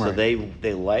interests. So Right.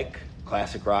 they like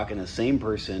classic rock, and the same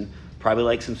person probably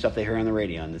likes some stuff they hear on the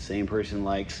radio, and the same person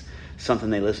likes something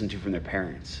they listen to from their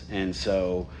parents. And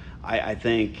so I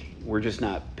think we're just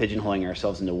not pigeonholing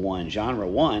ourselves into one genre.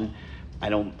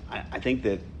 I think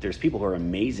that there's people who are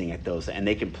amazing at those, and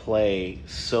they can play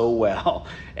so well,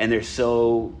 and they're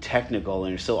so technical,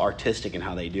 and they're so artistic in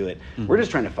how they do it. Mm-hmm. We're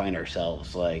just trying to find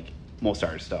ourselves, like most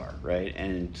artists are, right?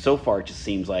 And so far, it just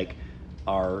seems like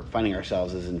our finding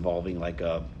ourselves is involving like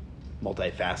a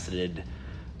multifaceted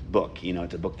book.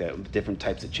 It's a book that different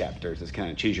types of chapters. It's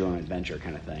kind of choose your own adventure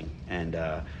kind of thing. And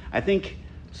I think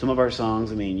some of our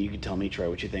songs, you can tell me, Troy,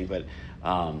 what you think, but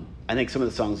I think some of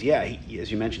the songs,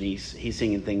 as you mentioned, he's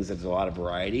singing things that's a lot of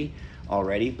variety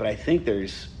already, but I think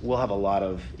we'll have a lot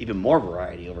of even more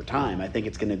variety over time. I think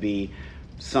it's going to be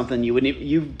something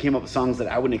you came up with songs that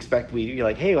I wouldn't expect. You're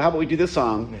like, hey, how about we do this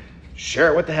song?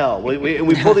 Sure, what the hell?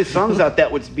 We pull these songs out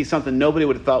that would be something nobody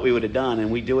would have thought we would have done,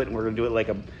 and we do it, and we're going to do it like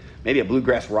maybe a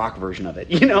bluegrass rock version of it,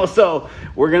 So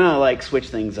we're going to like switch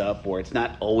things up, or it's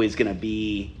not always going to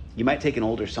be. You might take an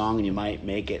older song and you might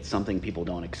make it something people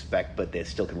don't expect, but they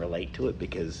still can relate to it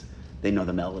because they know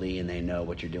the melody and they know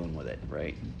what you're doing with it,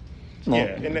 right?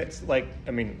 And it's like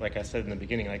I said in the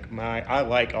beginning, I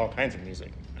like all kinds of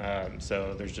music.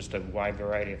 So there's just a wide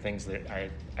variety of things that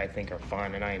I think are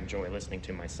fun and I enjoy listening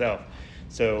to myself.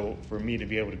 So for me to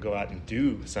be able to go out and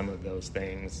do some of those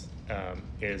things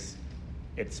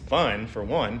it's fun, for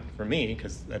one, for me,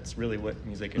 because that's really what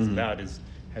music is about, is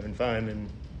having fun and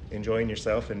enjoying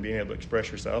yourself and being able to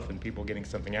express yourself and people getting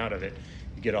something out of it.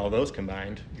 You get all those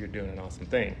combined, you're doing an awesome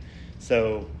thing.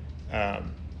 So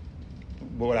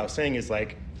what I was saying is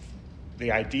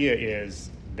the idea is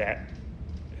that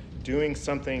doing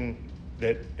something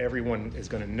that everyone is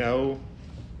going to know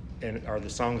and are the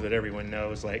songs that everyone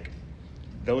knows,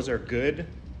 those are good,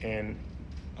 and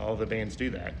all the bands do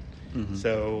that. Mm-hmm.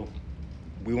 So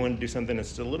we want to do something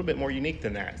that's a little bit more unique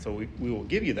than that. So we will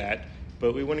give you that,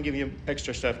 but we want to give you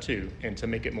extra stuff too, and to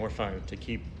make it more fun, to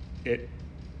keep it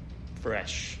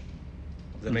fresh.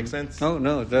 Does that make sense? Oh,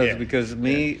 no, it does, because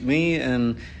me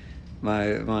and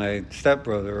my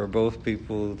stepbrother are both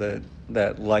people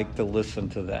that like to listen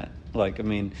to that.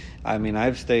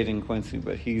 I've stayed in Quincy,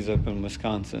 but he's up in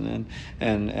Wisconsin,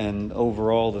 and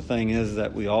overall the thing is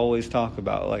that we always talk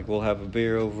about, we'll have a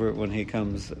beer over it when he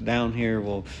comes down here,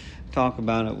 we'll talk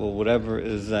about it, whatever,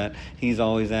 is that he's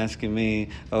always asking me,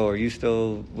 are you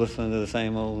still listening to the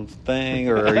same old thing,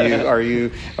 or are you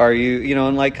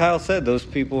and like Kyle said, those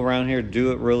people around here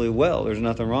do it really well. There's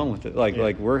nothing wrong with it.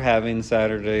 Like we're having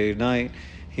Saturday night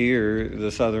here, the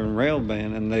Southern Rail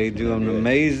Band, and they do an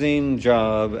amazing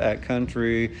job at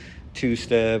country,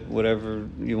 two-step, whatever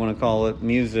you want to call it,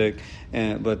 music.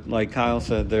 But like Kyle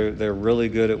said, they're really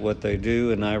good at what they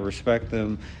do, and I respect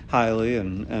them highly,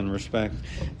 and respect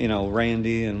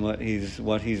Randy and what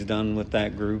he's done with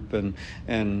that group,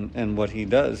 and what he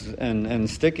does, and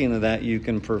sticking to that, you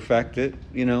can perfect it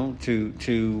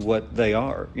to what they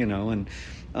are,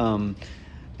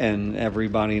 and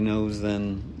everybody knows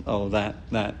then,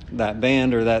 that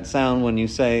band or that sound when you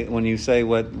say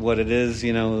what it is,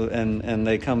 and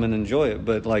they come and enjoy it.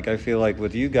 But I feel like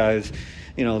with you guys,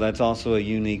 that's also a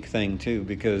unique thing too,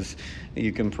 because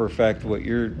you can perfect what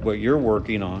you're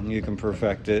working on. You can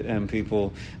perfect it, and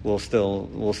people will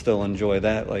still enjoy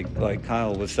that. Like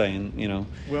Kyle was saying,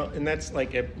 Well, and that's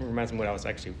it reminds me what I was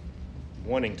actually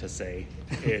wanting to say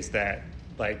is that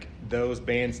those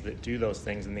bands that do those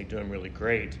things and they do them really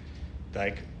great,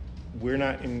 we're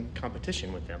not in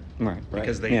competition with them, right?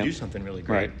 Because they do something really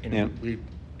great, and we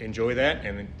enjoy that,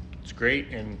 and it's great,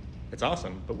 and it's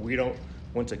awesome. But we don't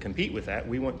want to compete with that.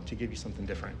 We want to give you something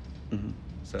different. Mm-hmm.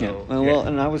 So, well,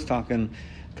 and I was talking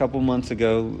a couple months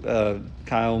ago.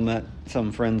 Kyle met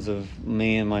some friends of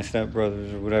me and my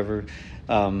stepbrothers or whatever,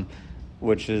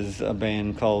 which is a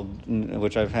band called,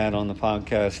 which I've had on the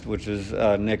podcast, which is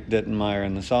Nick Dittenmeyer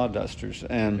and the Sawdusters,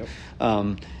 and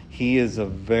he is a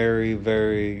very,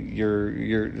 very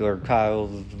your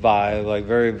Kyle's vibe,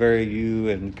 very, very you,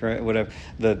 and whatever,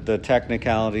 the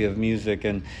technicality of music,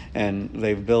 and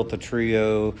they've built a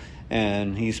trio,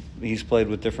 and he's played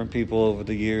with different people over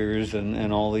the years,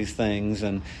 and all these things,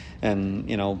 and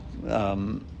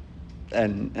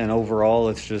overall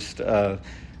it's just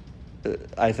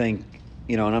I think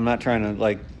and I'm not trying to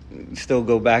like still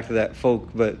go back to that folk,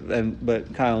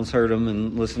 but Kyle's heard them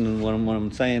and listened to what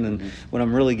I'm saying, and what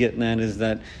I'm really getting at is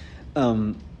that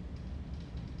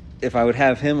if I would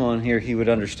have him on here, he would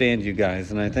understand you guys,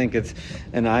 and I think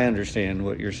and I understand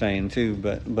what you're saying too.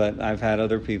 But I've had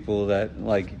other people that,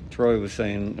 like Troy was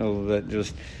saying, that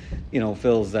just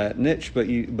fills that niche.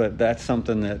 But that's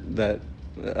something that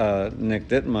Nick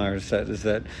Dittmeyer said, is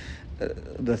that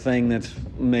the thing that's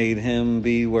made him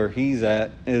be where he's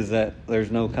at is that there's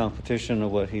no competition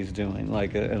of what he's doing.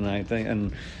 Like, and I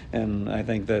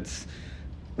think that's.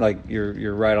 Like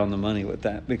you're right on the money with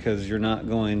that, because you're not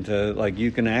going to, like,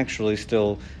 you can actually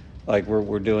still, like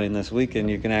we're doing this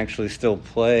weekend, you can actually still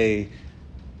play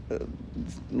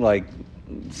like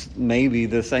maybe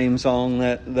the same song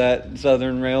that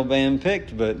Southern Rail Band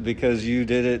picked, but because you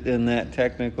did it in that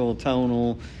technical,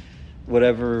 tonal,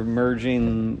 whatever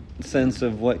merging sense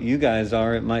of what you guys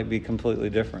are, it might be completely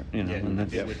different, and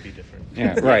that's, it would be different.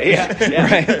 Yeah, right. Yeah.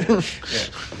 Right.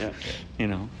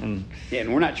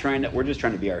 And we're just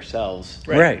trying to be ourselves,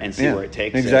 right? And see where it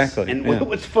takes us. Exactly. And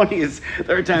what's funny is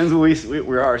there are times when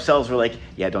we're ourselves, we're like,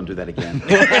 yeah, don't do that again.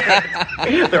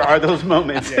 There are those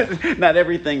moments. Yeah. Not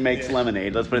everything makes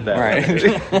lemonade. Let's put it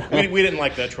that way. We didn't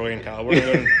like that, Troy and Kyle. We're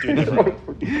going to do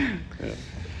different. Yeah.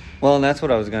 Well, and that's what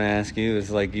I was going to ask you,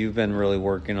 is like you've been really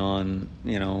working on,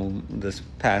 this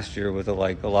past year with a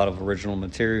lot of original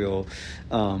material,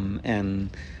 and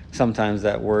sometimes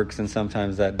that works and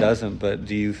sometimes that doesn't. But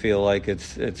do you feel like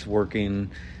it's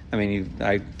working? I mean,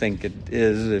 I think it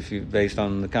is, based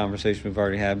on the conversation we've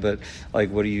already had. But like,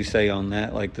 what do you say on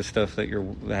that? Like the stuff that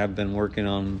have been working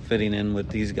on fitting in with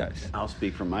these guys. I'll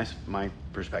speak from my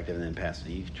perspective and then pass it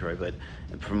to you, Troy. But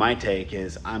from my take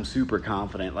is I'm super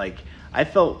confident. Like, I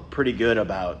felt pretty good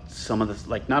about some of the,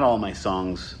 like, not all my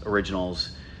songs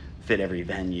originals fit every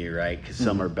venue, right? Because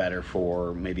some are better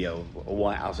for maybe I'll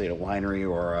say a winery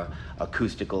or a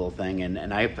acoustical thing,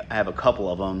 and I have a couple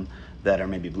of them that are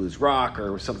maybe blues rock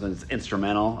or something that's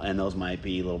instrumental, and those might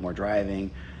be a little more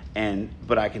driving.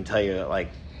 But I can tell you, like,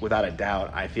 without a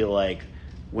doubt, I feel like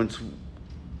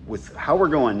with how we're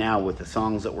going now with the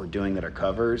songs that we're doing that are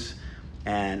covers,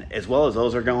 and as well as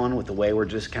those are going with the way we're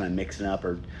just kind of mixing up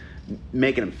or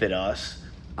making them fit us,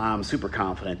 I'm super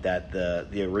confident that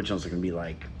the originals are going to be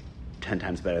like 10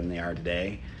 times better than they are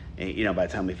today, by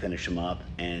the time we finish them up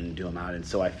and do them out. And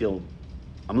so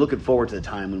I'm looking forward to the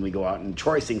time when we go out and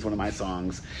Troy sings one of my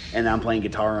songs and I'm playing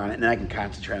guitar on it, and then I can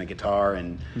concentrate on guitar,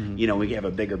 and we have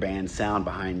a bigger band sound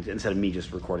behind, instead of me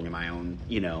just recording in my own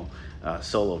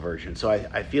solo version. So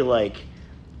I feel like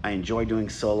I enjoy doing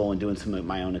solo and doing some of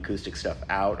my own acoustic stuff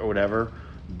out or whatever,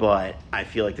 but I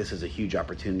feel like this is a huge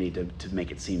opportunity to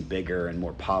make it seem bigger and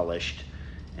more polished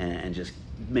and just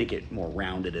make it more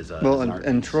rounded as an artist.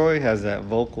 And Troy has that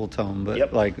vocal tone,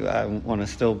 but like, I want to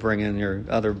still bring in your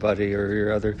other buddy or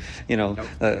your other,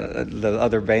 the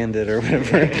other bandit or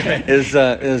whatever.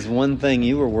 is one thing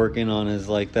you were working on, is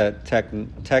like that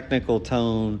technical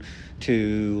tone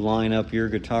to line up your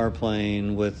guitar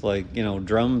playing with, like,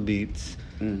 drum beats.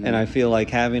 Mm-hmm. And I feel like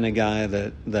having a guy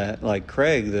that like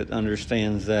Craig, that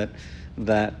understands that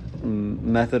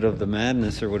method of the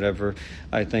madness or whatever,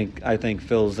 I think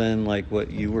fills in like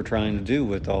what you were trying to do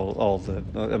with all the.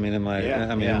 I mean, am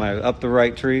I up the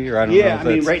right tree, or I don't know? Yeah, I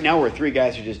mean, right now we're three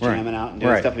guys who are just jamming out and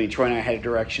doing stuff. I mean, Troy and I had a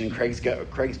direction.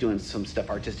 Craig's doing some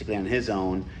stuff artistically on his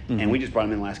own, and we just brought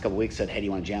him in the last couple of weeks. Said, hey, do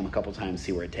you want to jam a couple times,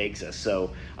 see where it takes us?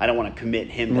 So I don't want to commit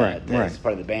him as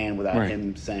part of the band without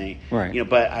him saying,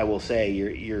 But I will say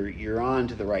you're on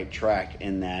to the right track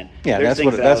in that. Yeah, that's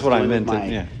what I meant.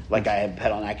 Like, I have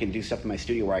pedal, and I can do stuff in my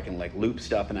studio where I can like loop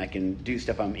stuff, and I can do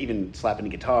stuff. I'm even slapping the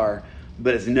guitar,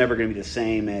 but it's never going to be the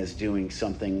same as doing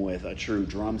something with a true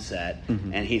drum set.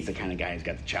 Mm-hmm. And he's the kind of guy who's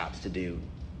got the chops to do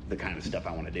the kind of stuff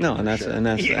I want to do. No, and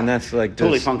that's like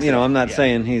totally this, I'm not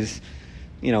saying he's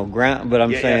ground, but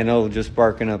I'm saying just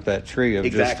barking up that tree of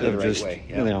exactly the right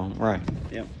way. Right.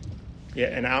 Yep. Yeah,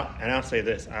 and I'll say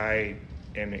this: I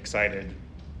am excited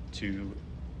to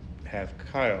have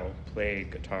Kyle play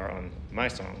guitar on my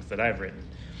songs that I've written,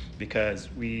 because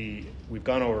we've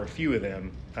gone over a few of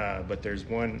them, but there's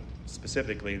one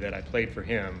specifically that I played for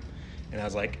him, and I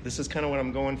was like, this is kind of what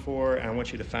I'm going for, and I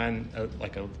want you to find a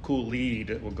cool lead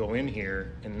that will go in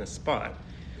here in this spot.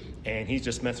 And he's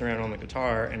just messing around on the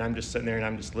guitar, and I'm just sitting there and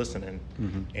I'm just listening.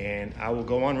 Mm-hmm. And I will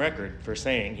go on record for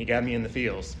saying he got me in the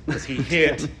feels, because he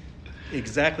hit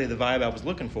exactly the vibe I was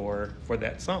looking for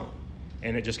that song.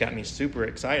 And it just got me super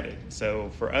excited. So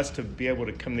for us to be able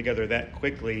to come together that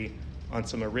quickly on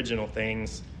some original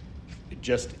things,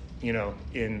 just,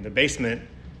 in the basement,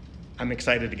 I'm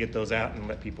excited to get those out and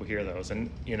let people hear those.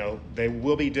 And, they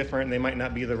will be different. They might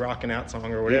not be the rockin' out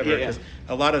song or whatever. Because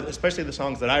a lot of, especially the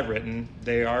songs that I've written,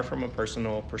 they are from a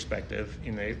personal perspective,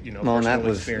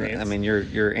 personal experience. I mean,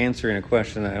 you're answering a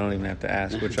question I don't even have to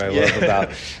ask, which I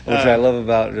love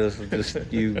about,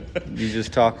 just you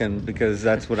just talking, because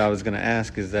that's what I was going to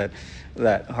ask, is that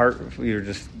heart, you're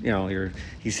just,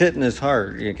 he's hitting his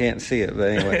heart. You can't see it, but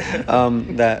anyway,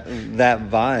 that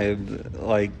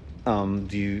vibe,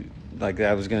 do you, like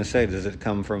I was going to say, does it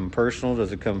come from personal?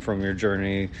 Does it come from your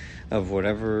journey of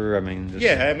whatever? I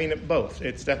mean, both.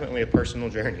 It's definitely a personal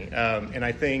journey. And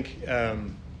I think,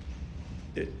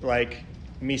 like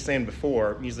me saying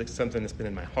before, music's something that's been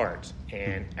in my heart.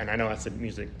 And I know I said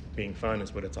music being fun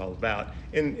is what it's all about.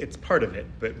 And it's part of it.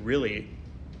 But really,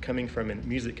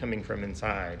 music coming from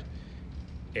inside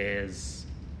is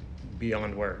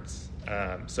beyond words.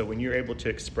 So when you're able to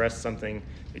express something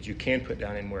that you can put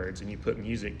down in words, and you put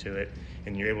music to it,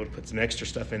 and you're able to put some extra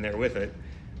stuff in there with it,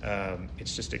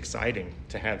 it's just exciting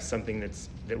to have something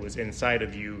that was inside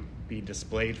of you be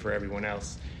displayed for everyone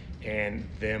else and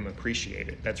them appreciate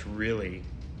it. That's really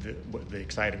the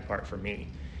exciting part for me.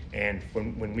 And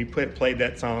when we played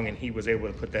that song and he was able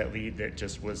to put that lead that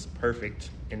just was perfect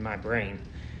in my brain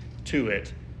to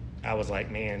it, I was like,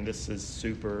 man, this is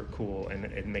super cool, and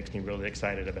it makes me really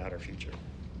excited about our future.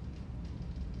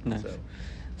 Nice.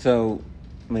 So,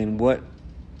 I mean,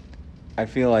 I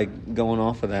feel like going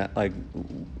off of that, like,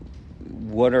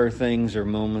 what are things or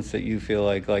moments that you feel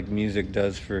like music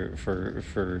does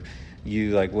for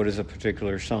you? Like, what is a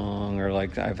particular song? Or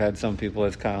like, I've had some people,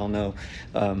 as Kyle know,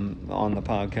 on the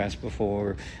podcast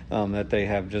before, that they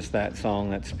have just that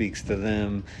song that speaks to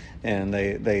them, and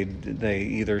they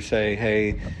either say,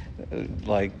 hey,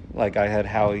 like I had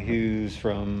Howie Hughes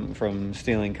from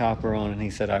Stealing Copper on, and he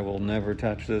said, I will never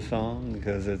touch this song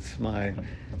because it's my,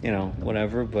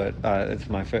 whatever, but it's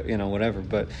my, whatever.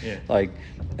 But like,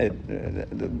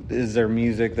 is there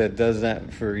music that does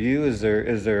that for you? Is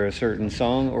there a certain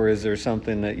song, or is there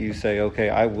something that you say, okay,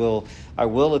 I will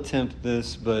attempt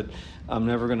this, but I'm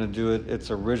never going to do it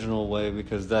its original way,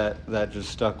 because that just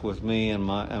stuck with me and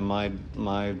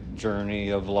my journey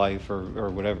of life or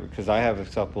whatever. Because I have a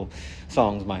couple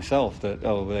songs myself that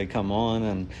they come on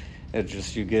and it's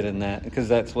just, you get in that, because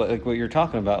that's what you're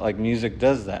talking about. Like, music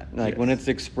does that. Like, when it's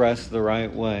expressed the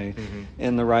right way,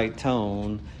 in the right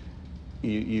tone,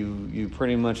 you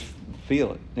pretty much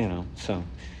feel it. So.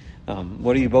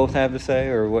 What do you both have to say,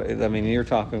 or what? I mean, you're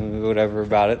talking whatever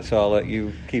about it, so I'll let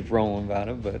you keep rolling about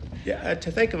it. But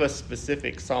to think of a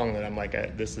specific song that I'm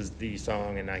like, this is the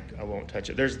song, and I won't touch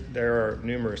it. There are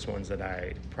numerous ones that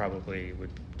I probably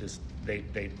would just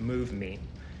they move me,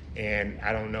 and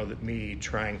I don't know that me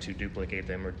trying to duplicate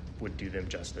them would do them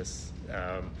justice.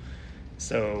 But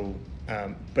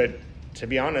to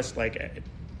be honest, like,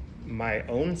 my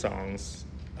own songs,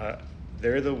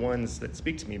 they're the ones that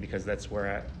speak to me, because that's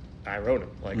where I wrote them.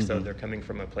 Like, so they're coming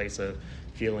from a place of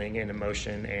feeling and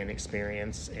emotion and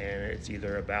experience, and it's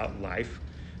either about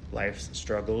life's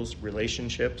struggles,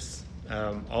 relationships,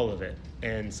 all of it.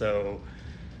 And so,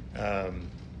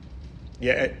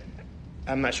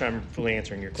 I'm not sure I'm fully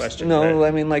answering your question. No, I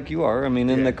mean, like you are. I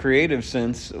mean, in the creative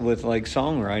sense, with like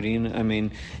songwriting, I mean,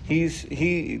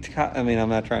 I mean, I'm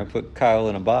not trying to put Kyle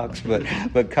in a box,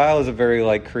 but Kyle is a very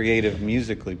like creative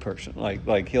musically person.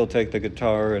 Like he'll take the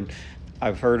guitar, and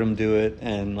I've heard him do it,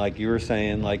 and like you were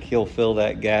saying, like he'll fill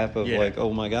that gap of like,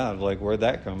 oh my God, like where'd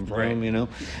that come from,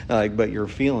 Like, but you're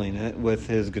feeling it with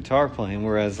his guitar playing,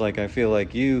 whereas like I feel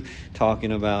like you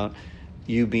talking about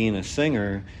you being a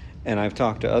singer, and I've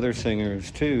talked to other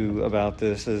singers too about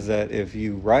this, is that if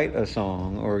you write a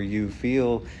song or you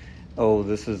feel, oh,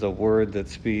 this is a word that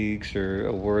speaks, or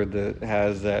a word that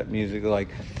has that music, like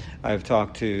I've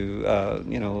talked to,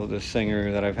 the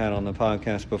singer that I've had on the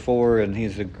podcast before, and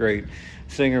he's a great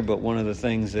singer, but one of the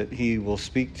things that he will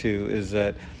speak to is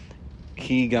that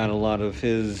he got a lot of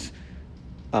his,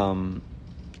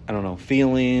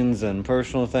 feelings and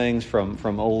personal things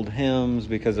from old hymns,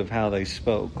 because of how they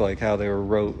spoke, like how they were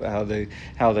wrote, how they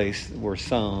were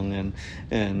sung,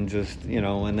 and just,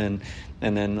 and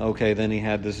then okay, then he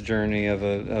had this journey of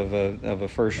a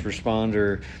first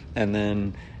responder, and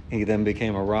then he then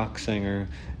became a rock singer,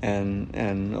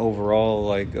 and overall,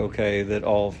 like, okay, that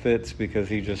all fits, because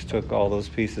he just took all those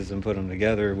pieces and put them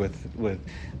together with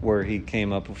where he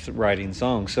came up with writing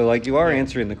songs. So like, you are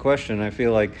answering the question. I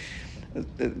feel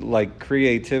like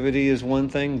creativity is one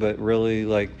thing, but really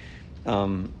like,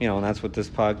 and that's what this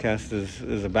podcast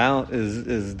is about,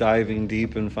 is diving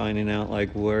deep and finding out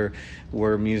like where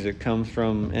music comes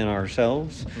from in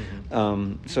ourselves.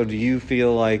 So do you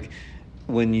feel like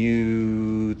when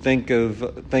you think of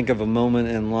a moment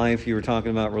in life, you were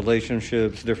talking about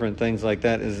relationships, different things like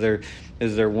that. Is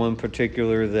there one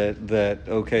particular that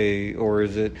okay, or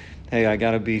is it, hey, I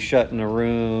got to be shut in a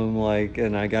room, like,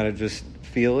 and I got to just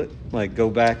feel it, like go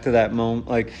back to that moment,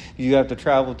 like you have to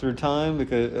travel through time,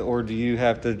 or do you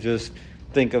have to just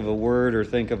think of a word or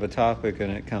think of a topic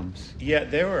and it comes? Yeah,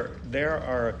 there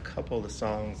are a couple of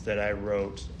songs that I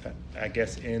wrote, I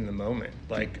guess, in the moment,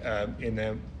 like in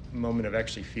the moment of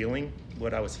actually feeling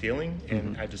what I was feeling,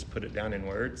 and I just put it down in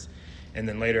words, and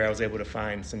then later I was able to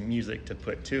find some music to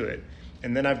put to it.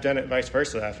 And then I've done it vice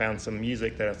versa. I found some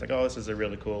music that I was like, oh, this is a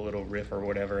really cool little riff or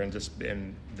whatever, and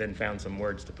then found some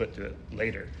words to put to it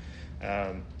later.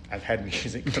 I've had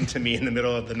music come to me in the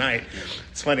middle of the night.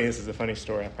 It's funny. This is a funny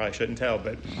story I probably shouldn't tell.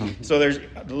 But so there's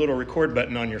the little record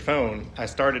button on your phone. I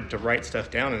started to write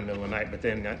stuff down in the middle of the night, but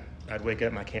then I'd wake up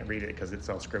and I can't read it because it's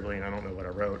all scribbly and I don't know what I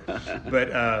wrote.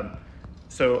 But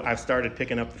so I've started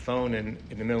picking up the phone, and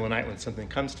in the middle of the night when something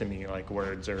comes to me, like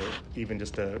words or even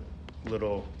just a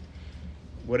little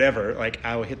whatever, like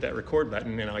I'll hit that record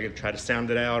button and I'll try to sound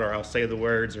it out, or I'll say the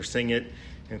words or sing it.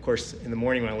 And of course, in the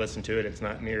morning when I listen to it, it's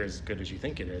not near as good as you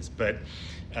think it is. But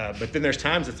then there's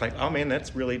times it's like, oh man,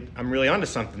 I'm really onto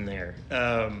something there.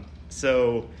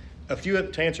 So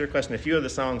to answer your question, a few of the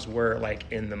songs were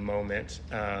like in the moment.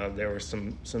 There were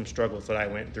some struggles that I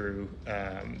went through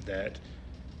that,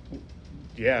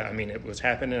 yeah, I mean, it was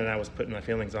happening and I was putting my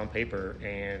feelings on paper.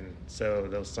 And so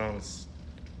those songs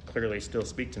clearly still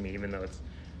speak to me, even though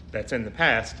that's in the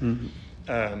past.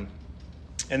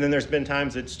 And then there's been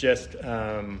times it's just,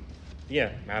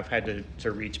 I've had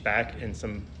to reach back in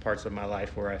some parts of my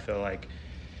life where I feel like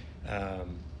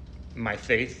my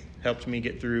faith helped me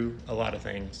get through a lot of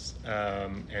things.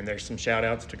 And there's some shout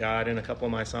outs to God in a couple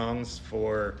of my songs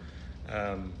for,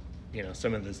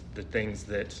 some of the things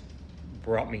that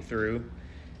brought me through.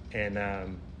 And,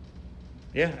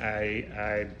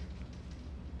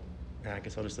 I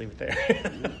guess I'll just leave it there.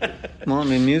 Well, I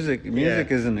mean, music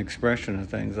is an expression of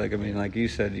things. Like, I mean, like you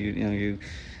said, you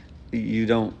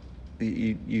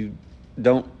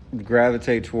don't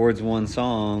gravitate towards one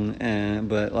song,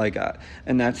 and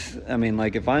that's, I mean,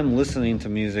 like if I'm listening to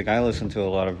music, I listen to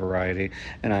a lot of variety,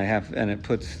 and it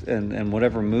puts, and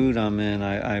whatever mood I'm in,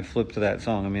 I flip to that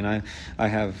song. I mean, I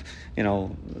have,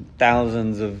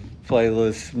 thousands of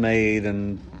playlists made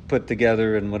and put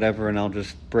together and whatever, and I'll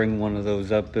just bring one of those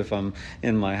up if I'm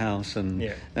in my house and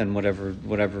whatever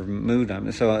mood I'm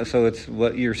in. So it's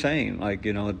what you're saying, like,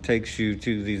 it takes you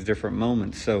to these different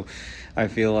moments. So I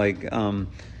feel like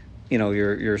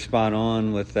you're spot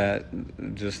on with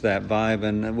that, just that vibe.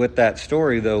 And with that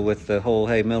story though, with the whole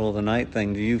middle of the night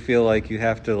thing, do you feel like you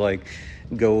have to like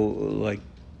go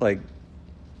like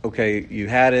okay, you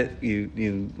had it,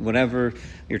 you whenever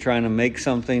you're trying to make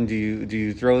something, do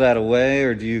you throw that away,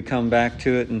 or do you come back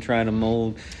to it and try to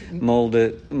mold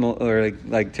it, or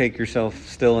like take yourself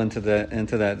still into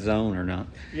that zone, or not?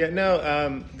 Yeah,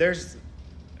 no, there's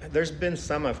been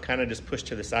some I've kind of just pushed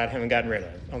to the side, haven't gotten rid of.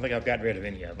 I don't think I've gotten rid of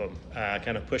any of them. I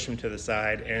kind of push them to the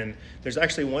side, and there's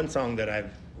actually one song that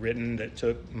I've written that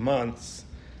took months,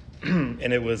 and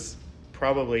it was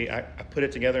probably, I put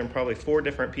it together in probably 4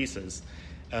 different pieces.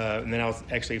 And then I was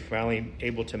actually finally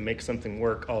able to make something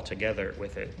work all together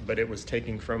with it. But it was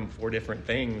taking from 4 different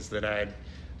things or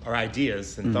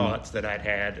ideas and thoughts that I'd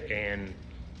had, and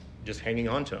just hanging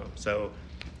on to them. So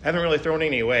I haven't really thrown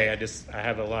any away. I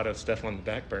have a lot of stuff on the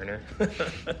back burner.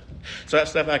 So that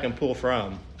stuff I can pull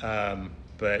from.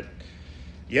 But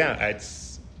yeah,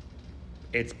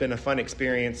 it's been a fun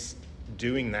experience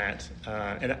doing that.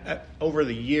 And over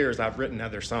the years, I've written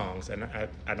other songs, and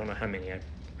I don't know how many. I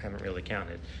haven't really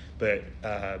counted, but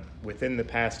within the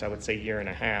past, I would say year and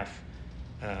a half,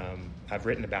 I've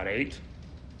written about 8,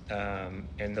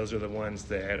 and those are the ones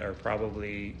that are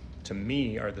probably, to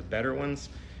me, are the better ones,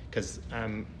 because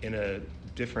I'm in a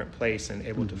different place and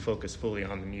able to focus fully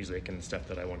on the music and the stuff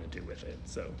that I want to do with it.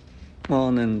 So, well,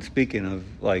 and then speaking of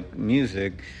like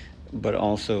music, but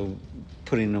also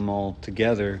putting them all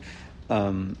together,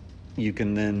 you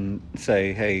can then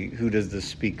say, hey, who does this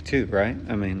speak to, right?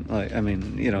 I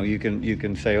mean, you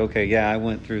can say, okay, yeah, I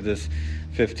went through this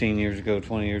 15 years ago,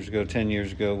 20 years ago, 10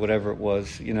 years ago, whatever it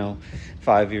was,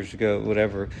 5 years ago,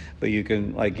 whatever. But you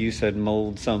can, like you said,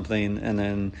 mold something, and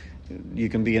then you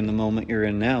can be in the moment you're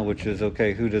in now, which is,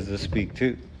 okay, who does this speak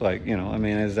to? Like, I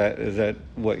mean, is that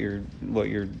what you're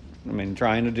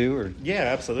trying to do? Or yeah,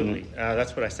 absolutely.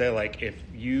 That's what I say. Like,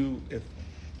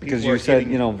 because you said,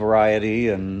 variety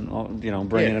and,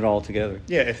 bringing it all together.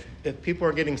 Yeah, if people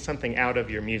are getting something out of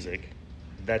your music,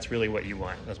 that's really what you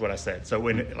want. That's what I said. So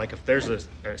when, like, if there's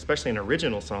especially an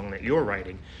original song that you're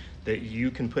writing, that you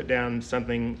can put down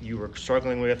something you were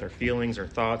struggling with, or feelings or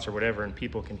thoughts or whatever, and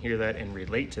people can hear that and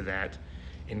relate to that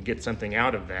and get something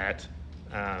out of that,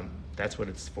 that's what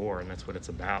it's for, and that's what it's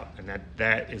about. And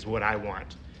that is what I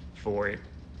want for it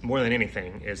more than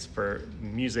anything, is for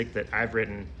music that I've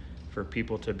written for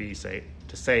people to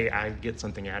say I get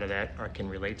something out of that, or I can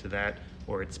relate to that,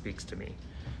 or it speaks to me.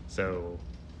 So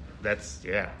that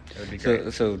would be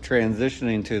great. So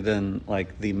transitioning to then,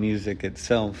 like, the music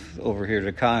itself over here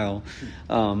to Kyle,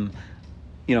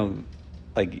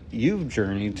 like, you've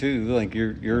journeyed too, like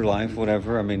your life,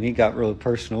 whatever. I mean, he got really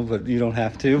personal, but you don't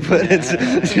have to. But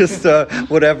it's just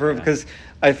whatever, because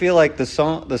I feel like the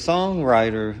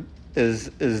songwriter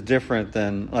is different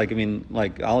than, like, I mean,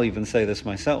 like, I'll even say this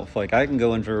myself. Like, I can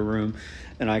go into a room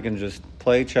and I can just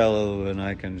play cello and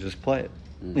I can just play it,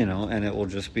 and it will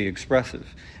just be expressive,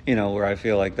 where I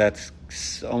feel like that's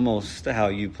almost how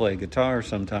you play guitar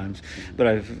sometimes. But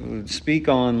I speak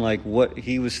on, like, what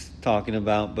he was talking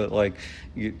about, but, like,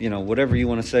 whatever you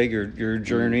want to say, your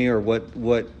journey, or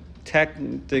what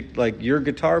technique, like, your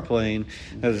guitar playing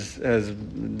has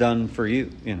done for you,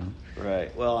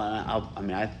 Right. Well,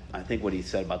 I think what he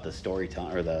said about the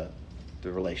storytelling, or the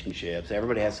relationships,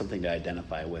 everybody has something to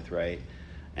identify with, right?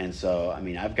 And so, I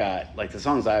mean, I've got, like, the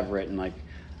songs I've written, like,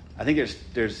 I think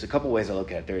there's a couple ways I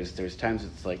look at it. There's times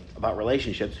it's, like, about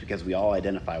relationships, because we all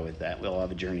identify with that. We all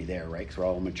have a journey there, right? Because we're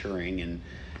all maturing and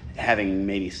having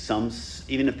maybe some,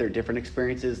 even if they're different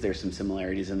experiences, there's some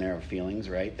similarities in there of feelings,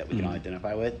 right, that we can all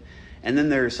identify with. And then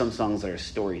there are some songs that are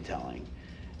storytelling.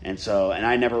 And so, and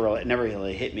it never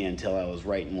really hit me until I was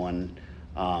writing one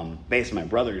based on my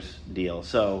brother's deal.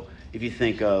 So if you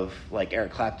think of, like,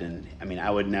 Eric Clapton, I mean,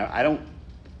 I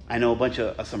know a bunch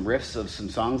of some riffs of some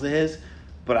songs of his,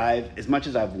 but as much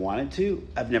as I've wanted to,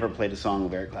 I've never played a song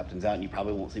of Eric Clapton's out, and you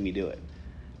probably won't see me do it,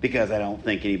 because I don't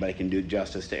think anybody can do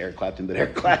justice to Eric Clapton but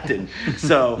Eric Clapton.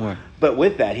 So, but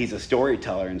with that, he's a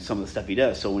storyteller in some of the stuff he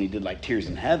does. So when he did, like, Tears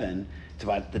in Heaven, it's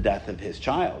about the death of his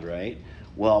child, right?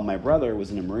 Well, my brother was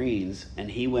in the Marines,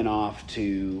 and he went off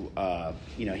to,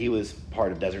 he was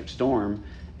part of Desert Storm,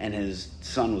 and his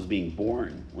son was being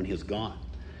born when he was gone.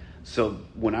 So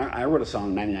when I wrote a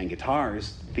song, 99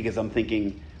 Guitars, because I'm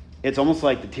thinking, it's almost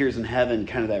like the Tears in Heaven,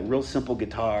 kind of that real simple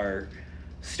guitar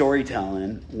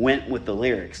storytelling went with the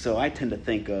lyrics. So I tend to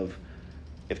think of,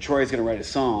 if Troy's going to write a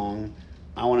song,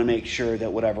 I want to make sure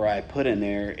that whatever I put in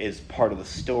there is part of the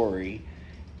story,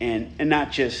 and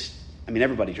not just, I mean,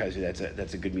 everybody tries to do that.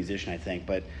 That's a good musician, I think.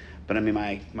 But I mean,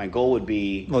 my goal would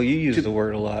be... Well, you use the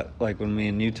word a lot, like when me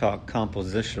and you talk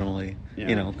compositionally.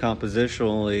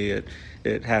 Compositionally,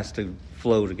 it has to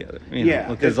flow together.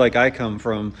 Because, like, I come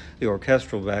from the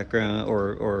orchestral background,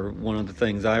 or one of the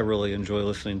things I really enjoy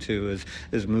listening to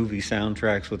is movie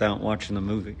soundtracks without watching the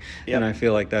movie. Yep. And I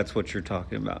feel like that's what you're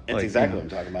talking about. That's exactly what I'm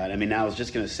talking about. I mean, I was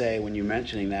just going to say, when you're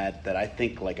mentioning that I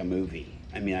think like a movie.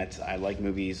 I mean, I like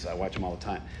movies. I watch them all the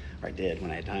time. Or I did when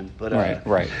I had time. But right.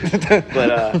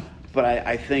 But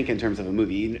I think in terms of a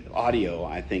movie, audio,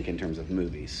 I think in terms of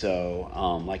movies. So,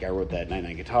 like, I wrote that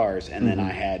 99 Guitars, and then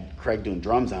I had Craig doing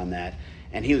drums on that,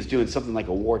 and he was doing something like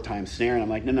a wartime snare, and I'm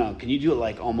like, no, can you do it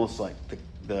like almost like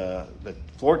the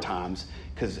floor toms?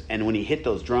 And when he hit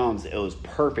those drums, it was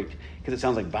perfect, because it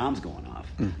sounds like bombs going off.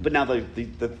 But now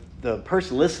the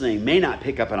person listening may not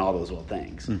pick up on all those little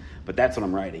things. But that's what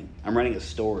I'm writing. I'm writing a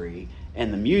story,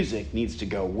 and the music needs to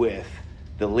go with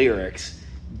the lyrics,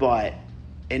 but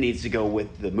it needs to go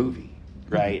with the movie,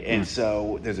 right? And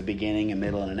so there's a beginning, a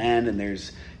middle, and an end, and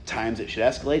there's times it should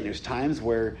escalate, and there's times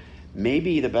where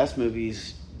maybe the best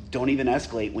movies don't even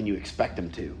escalate when you expect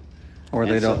them to. Or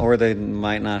they don't, or they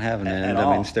might not have an end.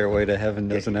 I mean, Stairway to Heaven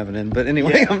doesn't have an end. But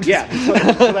anyway, So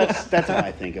that's how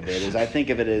I think of it. Is I think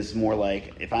of it as more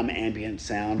like, if I'm ambient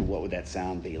sound, what would that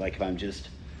sound be? Like, if I'm just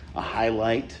a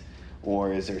highlight,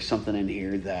 or is there something in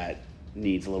here that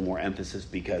needs a little more emphasis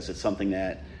because it's something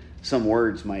that some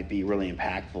words might be really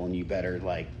impactful, and you better,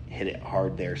 like, hit it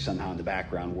hard there somehow in the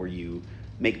background, where you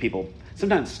make people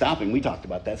sometimes stopping. We talked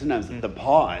about that. Sometimes the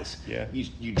pause,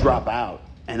 you drop out,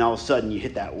 and all of a sudden you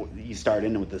hit that. You start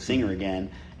in with the singer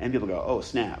again, and people go, "Oh,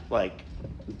 snap!" Like,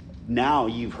 now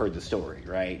you've heard the story,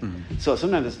 right? So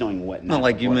sometimes it's knowing what. Not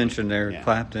like you mentioned Eric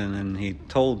Clapton, and he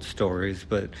told stories,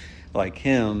 but like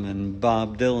him and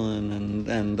Bob Dylan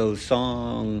and those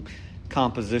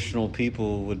compositional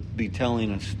people would be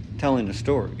telling a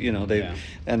story.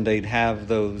 They'd have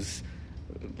those,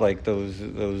 like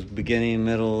those beginning,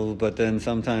 middle, but then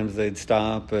sometimes they'd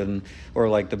stop, or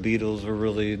like the Beatles were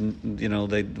really,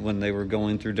 they when they were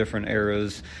going through different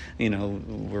eras,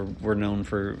 were known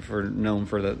for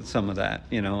some of that,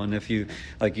 and if you,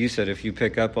 like you said, if you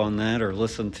pick up on that or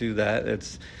listen to that,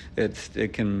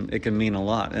 it can mean a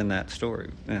lot in that story.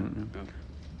 And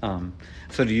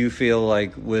so do you feel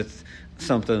like with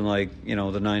something like, the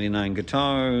 99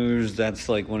 Guitars, that's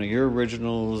like one of your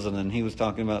originals, and then he was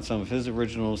talking about some of his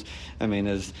originals. I mean,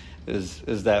 is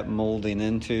that molding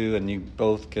into, and you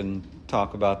both can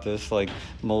talk about this, like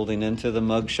molding into the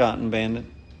MUGSHOT and Bandit?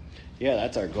 Yeah,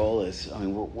 that's our goal.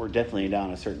 We're definitely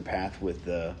down a certain path with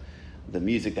the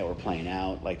music that we're playing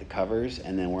out, like the covers,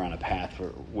 and then we're on a path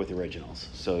with originals.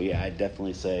 So yeah, I'd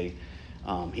definitely say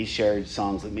he shared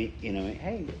songs with me.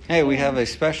 Hey, we have a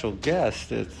special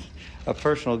guest. It's a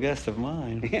personal guest of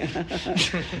mine.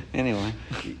 Anyway.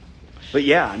 But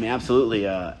yeah, absolutely.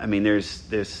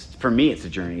 There's for me, it's a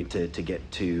journey to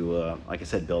get to, like I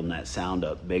said, building that sound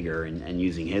up bigger and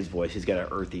using his voice. He's got an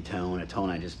earthy tone, a tone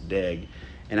I just dig.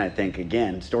 And I think,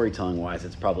 again, storytelling-wise,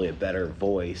 it's probably a better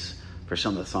voice for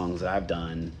some of the songs that I've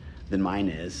done than mine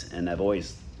is. And I've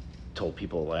always told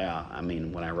people,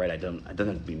 when I write, it doesn't have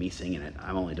to be me singing it.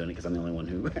 I'm only doing it because I'm the only one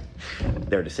who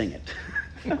there to sing it.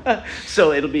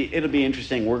 So it'll be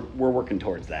interesting. We're working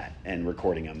towards that and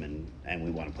recording them, and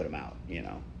we want to put them out.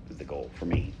 Is the goal for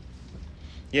me.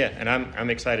 Yeah, and I'm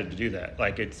excited to do that.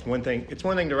 Like it's one thing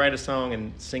to write a song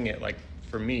and sing it, like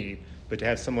for me, but to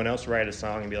have someone else write a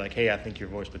song and be like, hey, I think your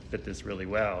voice would fit this really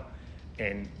well,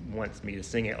 and wants me to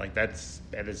sing it, like that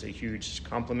is a huge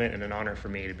compliment and an honor for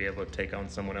me to be able to take on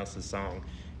someone else's song,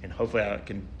 and hopefully I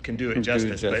can do it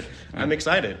justice. But I'm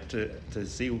excited to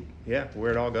see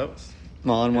where it all goes.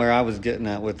 Well, and where I was getting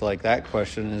at with like that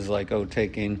question is like,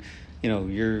 taking,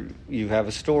 you have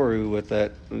a story with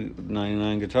that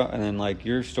 99 Guitar, and then like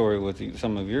your story with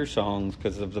some of your songs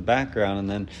because of the background, and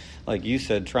then like you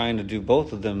said, trying to do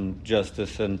both of them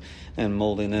justice and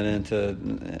molding it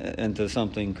into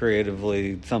something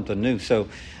creatively, something new. So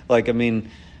like, so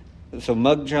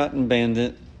MUGSHOT and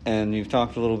Bandit, and you've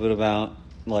talked a little bit about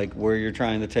like where you're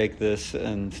trying to take this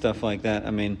and stuff like that.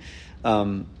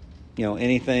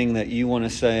 Anything that you want to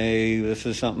say. This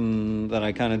is something that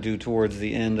I kind of do towards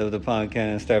the end of the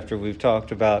podcast after we've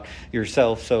talked about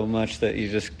yourself so much that you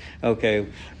just, okay,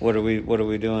 what are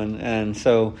we doing? And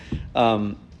so,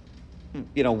 one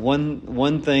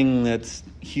thing that's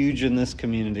huge in this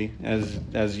community,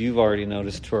 as you've already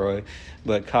noticed, Troy,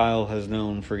 but Kyle has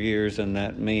known for years, and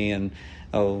that me and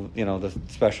the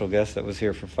special guest that was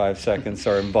here for 5 seconds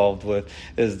are involved with,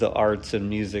 is the arts and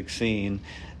music scene.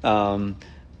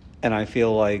 And I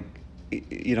feel like,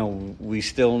 we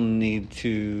still need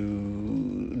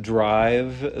to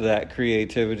drive that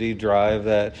creativity, drive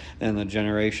that in the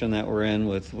generation that we're in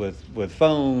with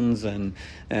phones. And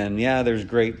there's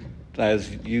great, as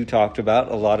you talked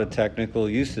about, a lot of technical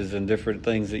uses and different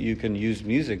things that you can use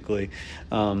musically.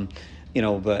 Like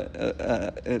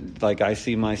I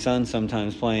see my son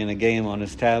sometimes playing a game on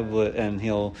his tablet, and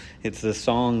it's the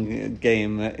song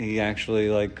game that he actually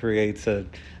like creates a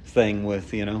thing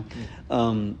with, and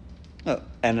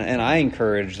I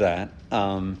encourage that,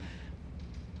 but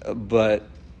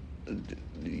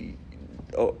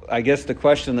I guess the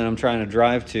question that I'm trying to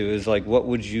drive to is like, what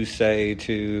would you say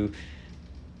to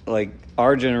like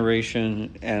our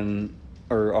generation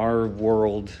or our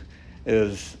world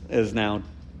is now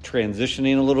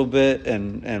transitioning a little bit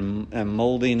and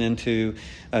molding into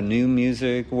a new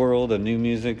music world, a new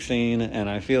music scene. And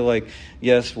I feel like,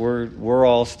 yes, we're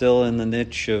all still in the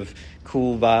niche of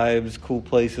cool vibes, cool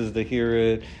places to hear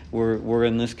it. We're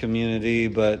in this community,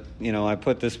 but I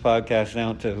put this podcast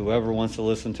out to whoever wants to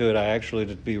listen to it. I actually,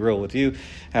 to be real with you,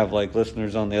 have like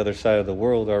listeners on the other side of the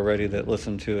world already that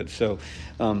listen to it. So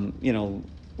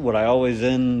what I always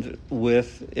end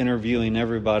with interviewing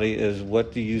everybody is,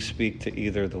 what do you speak to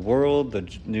either the world, the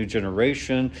new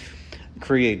generation,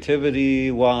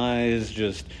 creativity-wise,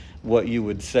 just what you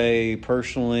would say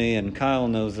personally? And Kyle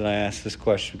knows that I asked this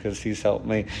question because he's helped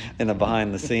me in the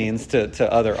behind the scenes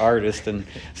to other artists, and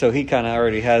so he kind of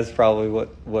already has probably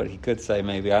what he could say,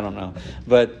 maybe, I don't know.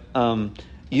 But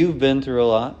you've been through a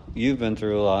lot,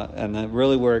 and that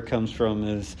really where it comes from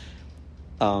is,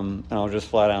 and I'll just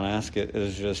flat out ask it,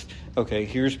 is just, okay,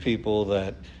 here's people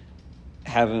that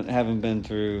haven't been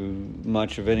through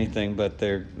much of anything, but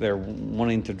they're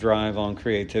wanting to drive on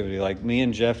creativity. Like me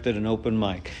and Jeff did an open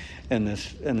mic, and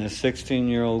this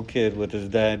 16-year-old kid with his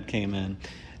dad came in,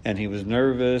 and he was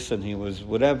nervous and he was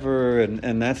whatever,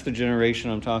 and that's the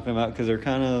generation I'm talking about, because they're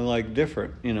kind of like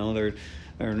different,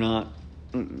 they're not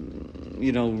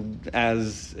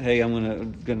as, hey,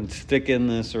 I'm gonna stick in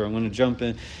this, or I'm gonna jump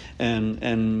in,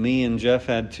 and me and Jeff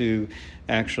had to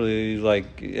actually,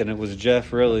 and it was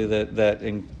Jeff really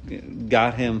that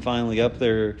got him finally up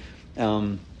there,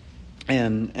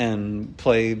 and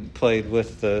played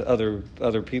with the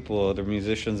other people, other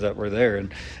musicians that were there,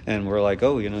 and we're like,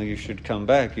 oh, you should come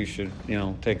back, you should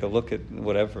take a look at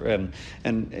whatever,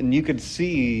 and you could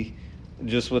see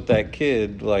just with that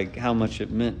kid how much it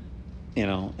meant,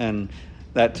 and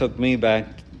that took me back.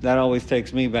 That always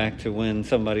takes me back to when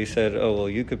somebody said, oh, well,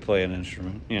 you could play an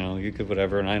instrument, you could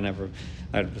whatever. And I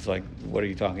was like, what are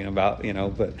you talking about?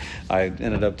 But I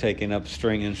ended up taking up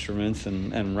string instruments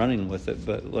and running with it.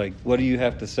 But what do you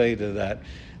have to say to that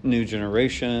new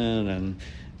generation? And,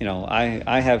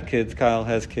 I have kids, Kyle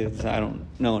has kids. I don't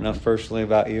know enough personally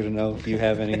about you to know if you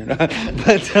have any or not.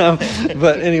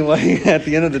 But anyway, at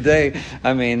the end of the day,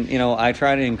 I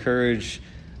try to encourage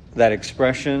that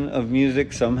expression of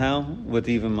music somehow with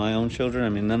even my own children. I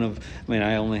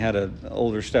only had an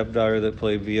older stepdaughter that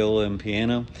played viola and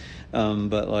piano,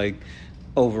 but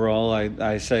overall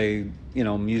I say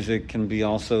music can be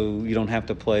also, you don't have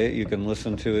to play it, you can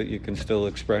listen to it, you can still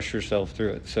express yourself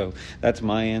through it. So that's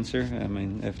my answer.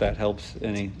 If that helps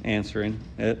any answering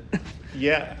it.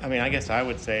 Yeah, I guess I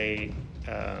would say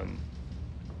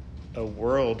a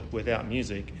world without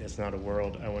music is not a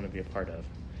world I want to be a part of.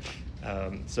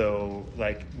 So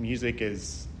music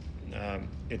is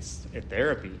it's a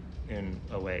therapy in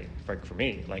a way for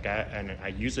me.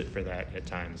 I use it for that at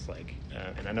times.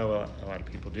 And I know a lot of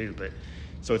people do. But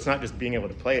so it's not just being able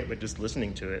to play it, but just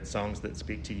listening to it, songs that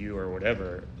speak to you or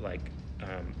whatever.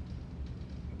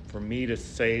 For me to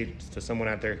say to someone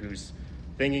out there who's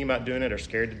thinking about doing it or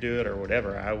scared to do it or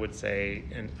whatever, I would say,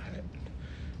 and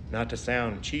not to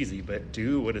sound cheesy, but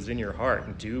do what is in your heart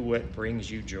and do what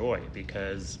brings you joy,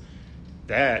 because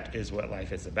that is what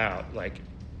life is about.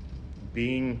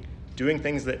 Doing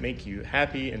things that make you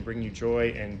happy and bring you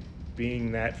joy, and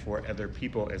being that for other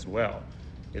people as well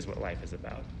is what life is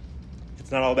about. It's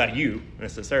not all about you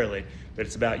necessarily, but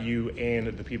it's about you and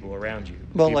the people around you.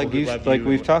 Well,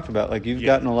 we've talked about, you've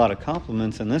gotten a lot of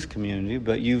compliments in this community,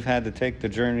 but you've had to take the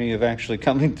journey of actually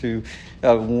coming to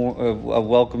a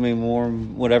welcoming,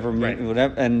 warm, whatever,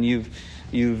 and you've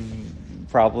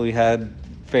probably had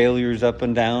failures up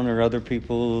and down, or other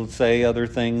people say other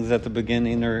things at the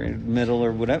beginning or middle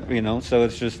or whatever, so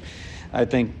it's just, I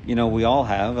think, we all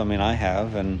have. I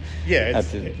have, and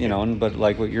but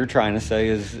what you're trying to say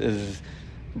is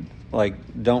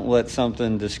don't let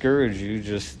something discourage you.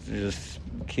 Just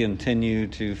continue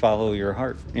to follow your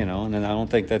heart, and I don't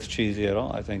think that's cheesy at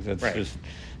all. I think that's just,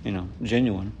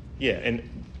 genuine. Yeah, and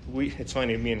it's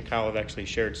funny, me and Kyle have actually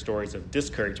shared stories of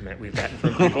discouragement we've gotten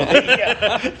from people.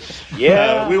 We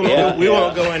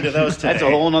won't go into those today. That's a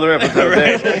whole other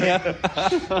episode.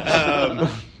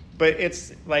 But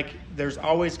it's there's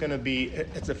always going to be,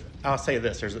 I'll say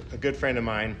this, there's a good friend of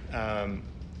mine,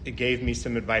 it gave me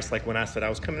some advice, when I said I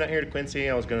was coming out here to Quincy,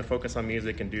 I was going to focus on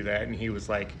music and do that, and he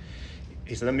said,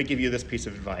 let me give you this piece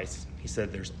of advice. He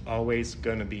said, there's always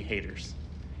going to be haters.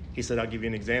 He said, I'll give you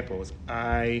an example.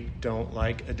 I don't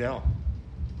like Adele.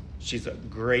 She's a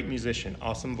great musician,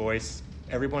 awesome voice.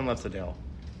 Everyone loves Adele.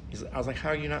 I was like,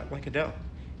 how are you not like Adele?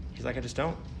 He's like, I just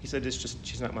don't. He said,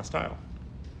 she's not my style.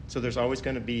 So there's always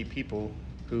going to be people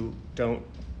who don't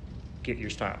get your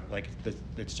style.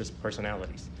 It's just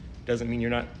personalities. Doesn't mean you're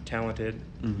not talented.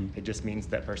 Mm-hmm. It just means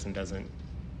that person doesn't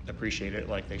appreciate it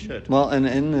like they should. Well, and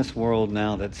in this world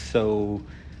now that's so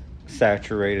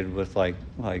saturated with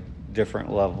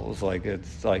different levels,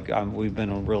 we've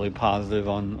been really positive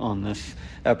on this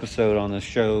episode, on this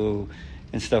show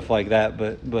and stuff like that,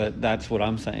 but that's what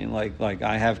I'm saying.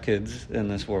 I have kids in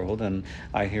this world, and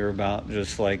I hear about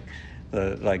just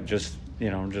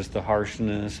the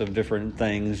harshness of different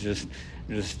things just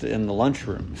in the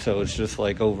lunchroom. So it's just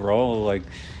overall,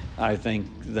 I think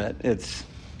that it's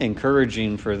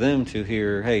encouraging for them to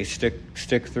hear, hey,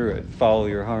 stick through it, follow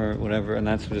your heart, whatever. And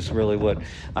that's just really what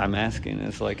I'm asking,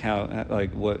 is how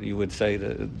what you would say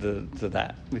to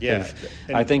that, because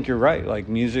I think you're right.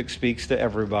 Music speaks to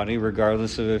everybody,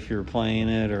 regardless of if you're playing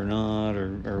it or not,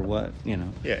 or what,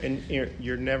 Yeah, and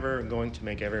you're never going to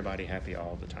make everybody happy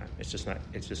all the time. It's just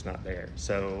not there.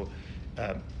 So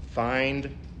find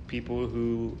people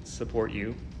who support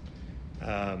you,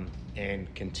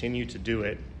 and continue to do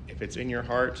it. If it's in your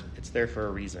heart, it's there for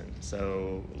a reason.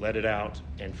 So let it out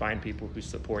and find people who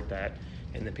support that.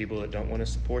 And the people that don't want to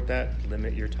support that,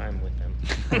 limit your time with them.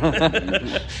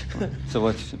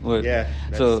 So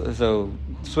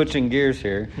switching gears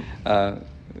here,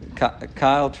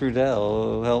 Kyle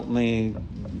Trudell helped me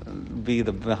be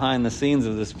the behind the scenes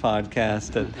of this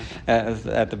podcast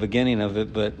at the beginning of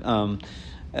it, but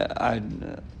I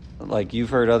like you've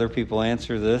heard other people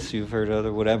answer this, you've heard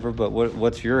other whatever, but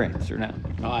what's your answer now?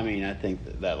 Oh, I mean, I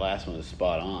think that last one is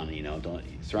spot on. You know, don't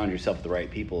surround yourself with the right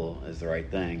people is the right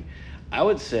thing. I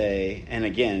would say, and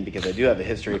again, because I do have a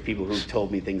history of people who've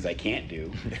told me things I can't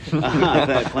do, I've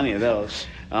had plenty of those.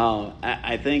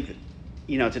 I think,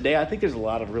 you know, today I think there's a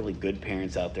lot of really good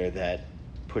parents out there that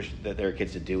push their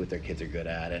kids to do what their kids are good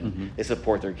at, and they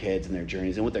support their kids and their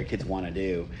journeys and what their kids want to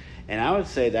do. And I would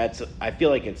say I feel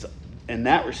like it's, in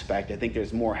that respect, I think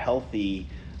there's more healthy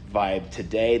vibe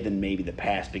today than maybe the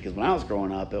past, because when I was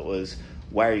growing up, it was,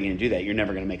 why are you going to do that? You're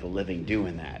never going to make a living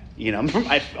doing that. You know, I'm from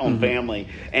my own family,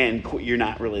 and you're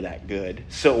not really that good.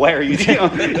 So why are you, you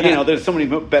know, there's so many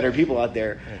better people out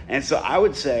there. And so I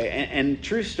would say, and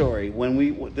true story,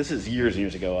 this is years and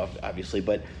years ago, obviously,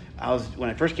 but when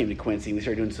I first came to Quincy, we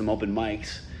started doing some open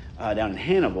mics down in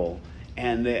Hannibal.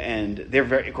 And they're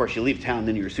very, of course, you leave town,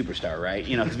 then you're a superstar, right?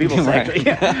 You know, because people say, right.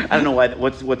 Yeah, I don't know why.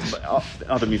 What's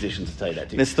other musicians will tell you that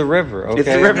too. It's the river, okay? It's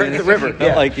the river. It's the river.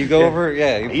 Yeah. Like you go over, you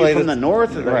Are play you from the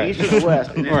north or the east or the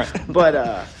west? Right. But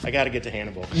I got to get to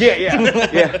Hannibal.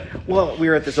 Yeah. Well, we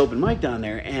were at this open mic down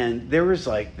there, and there was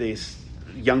like these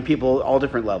young people, all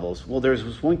different levels. Well, there was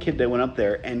this one kid that went up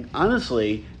there, and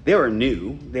honestly, they were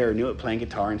new. They were new at playing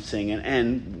guitar and singing,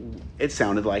 and it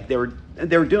sounded like they were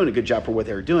doing a good job for what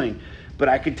they were doing. But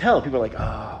I could tell people were like,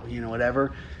 oh, you know,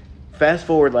 whatever. Fast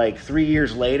forward like 3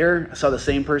 years later, I saw the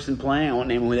same person playing. I won't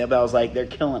name who that, but I was like, they're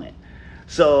killing it.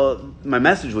 So my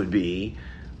message would be,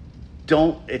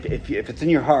 if it's in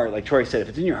your heart, like Troy said, if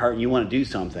it's in your heart and you want to do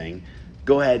something,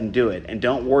 go ahead and do it. And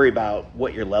don't worry about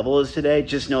what your level is today.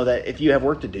 Just know that if you have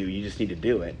work to do, you just need to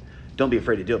do it. Don't be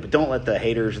afraid to do it. But don't let the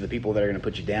haters or the people that are going to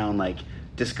put you down like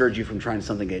discourage you from trying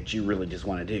something that you really just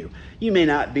want to do. You may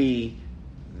not be,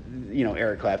 you know,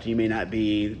 Eric Clapton, you may not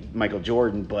be Michael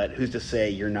Jordan, but who's to say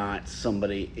you're not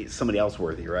somebody else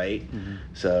worthy, right?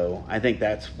 So I think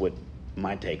that's what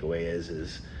my takeaway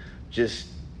is just,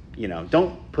 you know,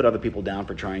 don't put other people down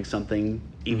for trying something,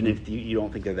 even if you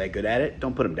don't think they're that good at it.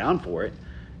 Don't put them down for it.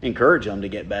 Encourage them to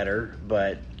get better,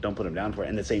 but don't put them down for it.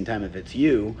 And at the same time, if it's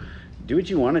you, do what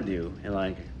you want to do. And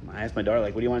like, I asked my daughter,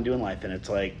 like, what do you want to do in life? And it's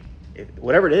like,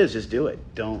 whatever it is, just do it.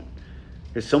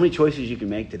 There's so many choices you can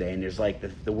make today, and there's like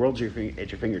the world's at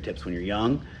your fingertips when you're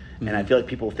young, and I feel like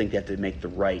people think they have to make the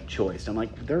right choice. I'm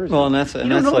like, you don't know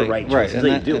the right choice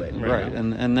until you do it. Right,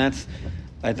 and that's,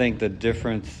 I think, the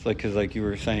difference, like, because like you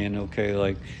were saying, okay,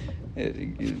 like,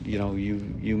 you know,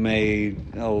 you may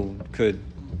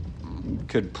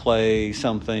could play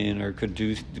something or could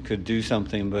do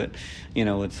something, but you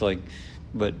know, it's like,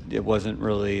 but it wasn't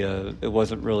really a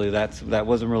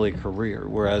career.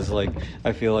 Whereas, like,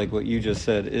 I feel like what you just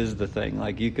said is the thing.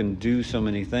 Like, you can do so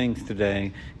many things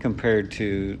today compared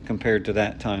to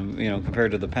that time, you know,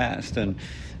 compared to the past,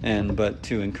 but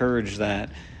to encourage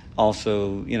that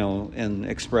also, you know, in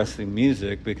expressing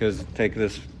music, because take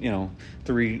this, you know,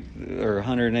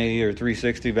 180 or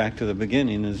 360 back to the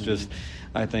beginning is just,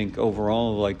 I think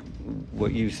overall, like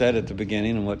what you said at the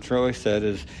beginning and what Troy said,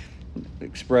 is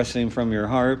expressing from your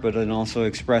heart, but then also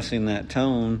expressing that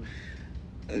tone,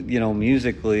 you know,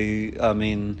 musically. I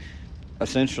mean,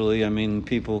 essentially, I mean,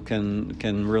 people can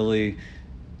really,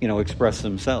 you know, express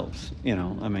themselves, you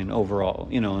know, I mean, overall,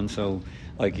 you know. And so,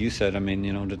 like you said, I mean,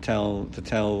 you know, to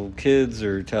tell kids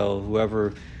or tell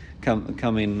whoever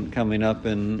coming up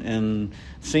in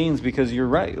scenes, because you're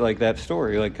right, like that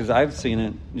story, like, because I've seen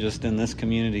it just in this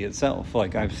community itself.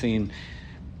 Like, I've seen,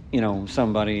 you know,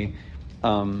 somebody,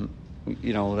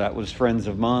 you know, that was friends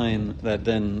of mine that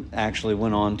then actually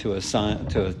went on to a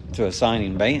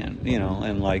signing band, you know,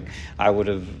 and like I would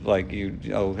have, like,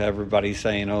 everybody's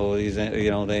saying, oh, these,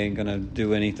 you know, they ain't gonna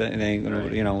do anything, they ain't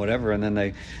gonna, you know, whatever, and then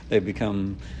they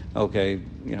become, okay,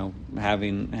 you know,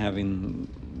 having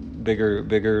bigger,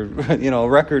 you know,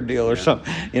 record deal or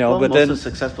something, you know. Well, but most then of the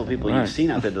successful people you've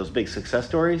seen out there, those big success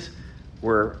stories,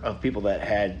 were of people that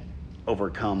had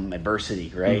overcome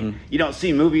adversity, right? You don't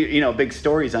see big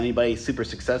stories on anybody super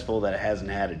successful that hasn't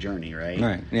had a journey, right?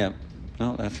 Right. Yeah.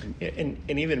 No, that's and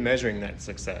even measuring that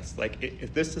success. Like,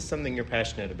 if this is something you're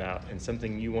passionate about and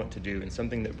something you want to do and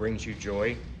something that brings you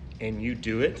joy, and you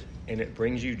do it and it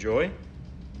brings you joy,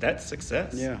 that's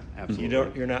success. Yeah,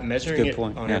 absolutely. You're not measuring it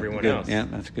on everyone else. Yeah,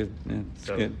 that's good. Yeah, that's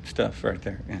good stuff right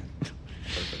there. Yeah.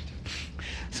 Perfect.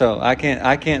 So I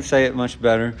can't say it much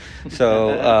better.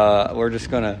 So we're just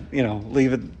gonna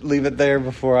leave it there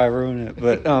before I ruin it.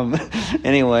 But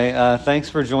anyway, thanks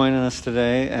for joining us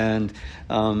today. And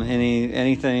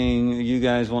anything you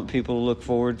guys want people to look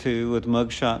forward to with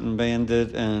Mugshot and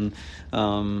Bandit, and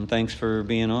thanks for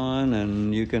being on.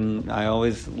 And I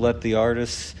always let the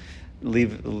artists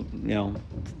leave,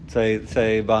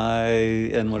 say bye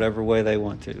in whatever way they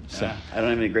want to. So I don't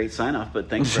have any great sign off, but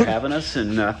thanks for having us.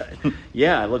 And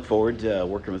I look forward to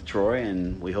working with Troy,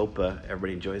 and we hope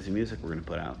everybody enjoys the music we're going to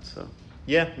put out. So.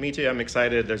 Yeah, me too. I'm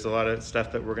excited. There's a lot of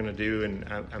stuff that we're going to do, and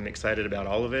I'm excited about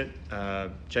all of it.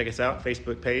 Check us out,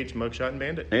 Facebook page, Mugshot and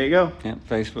Bandit. There you go. Yeah,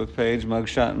 Facebook page,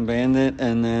 Mugshot and Bandit,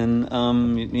 and then,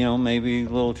 maybe a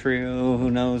little trio,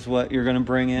 who knows what you're going to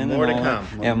bring in. More to come.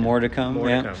 Yeah, more to come.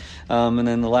 And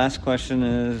then the last question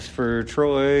is for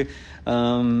Troy,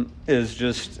 is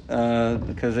just,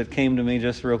 because it came to me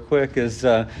just real quick, is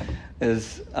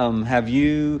have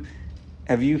you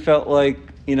felt like,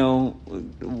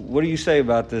 what do you say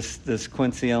about this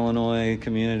Quincy, Illinois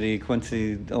community,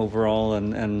 Quincy overall,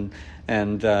 and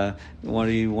what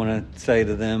do you want to say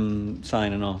to them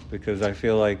signing off? Because I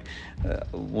feel like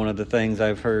one of the things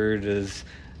I've heard is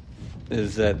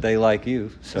that they like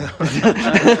you. So.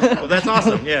 Well, that's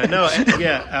awesome. Yeah, no,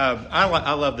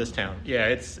 I love this town. Yeah,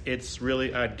 it's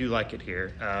really, I do like it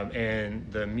here, and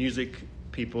the music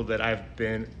people that I've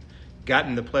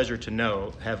gotten the pleasure to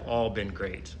know have all been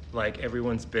great. Like,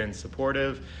 everyone's been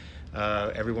supportive.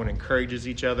 Everyone encourages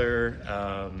each other,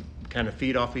 kind of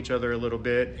feed off each other a little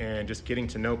bit, and just getting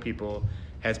to know people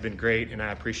has been great, and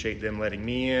I appreciate them letting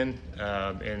me in,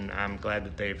 and I'm glad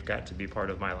that they've got to be part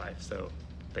of my life. So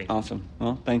thank you. Awesome.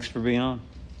 Well, thanks for being on.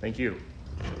 Thank you.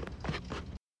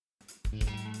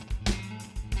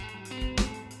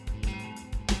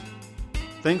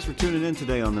 Thanks for tuning in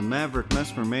today on the Maverick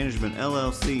Mesmer Management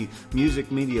LLC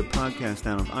Music Media Podcast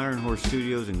out of Iron Horse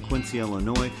Studios in Quincy,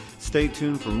 Illinois. Stay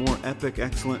tuned for more epic,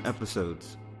 excellent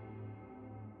episodes.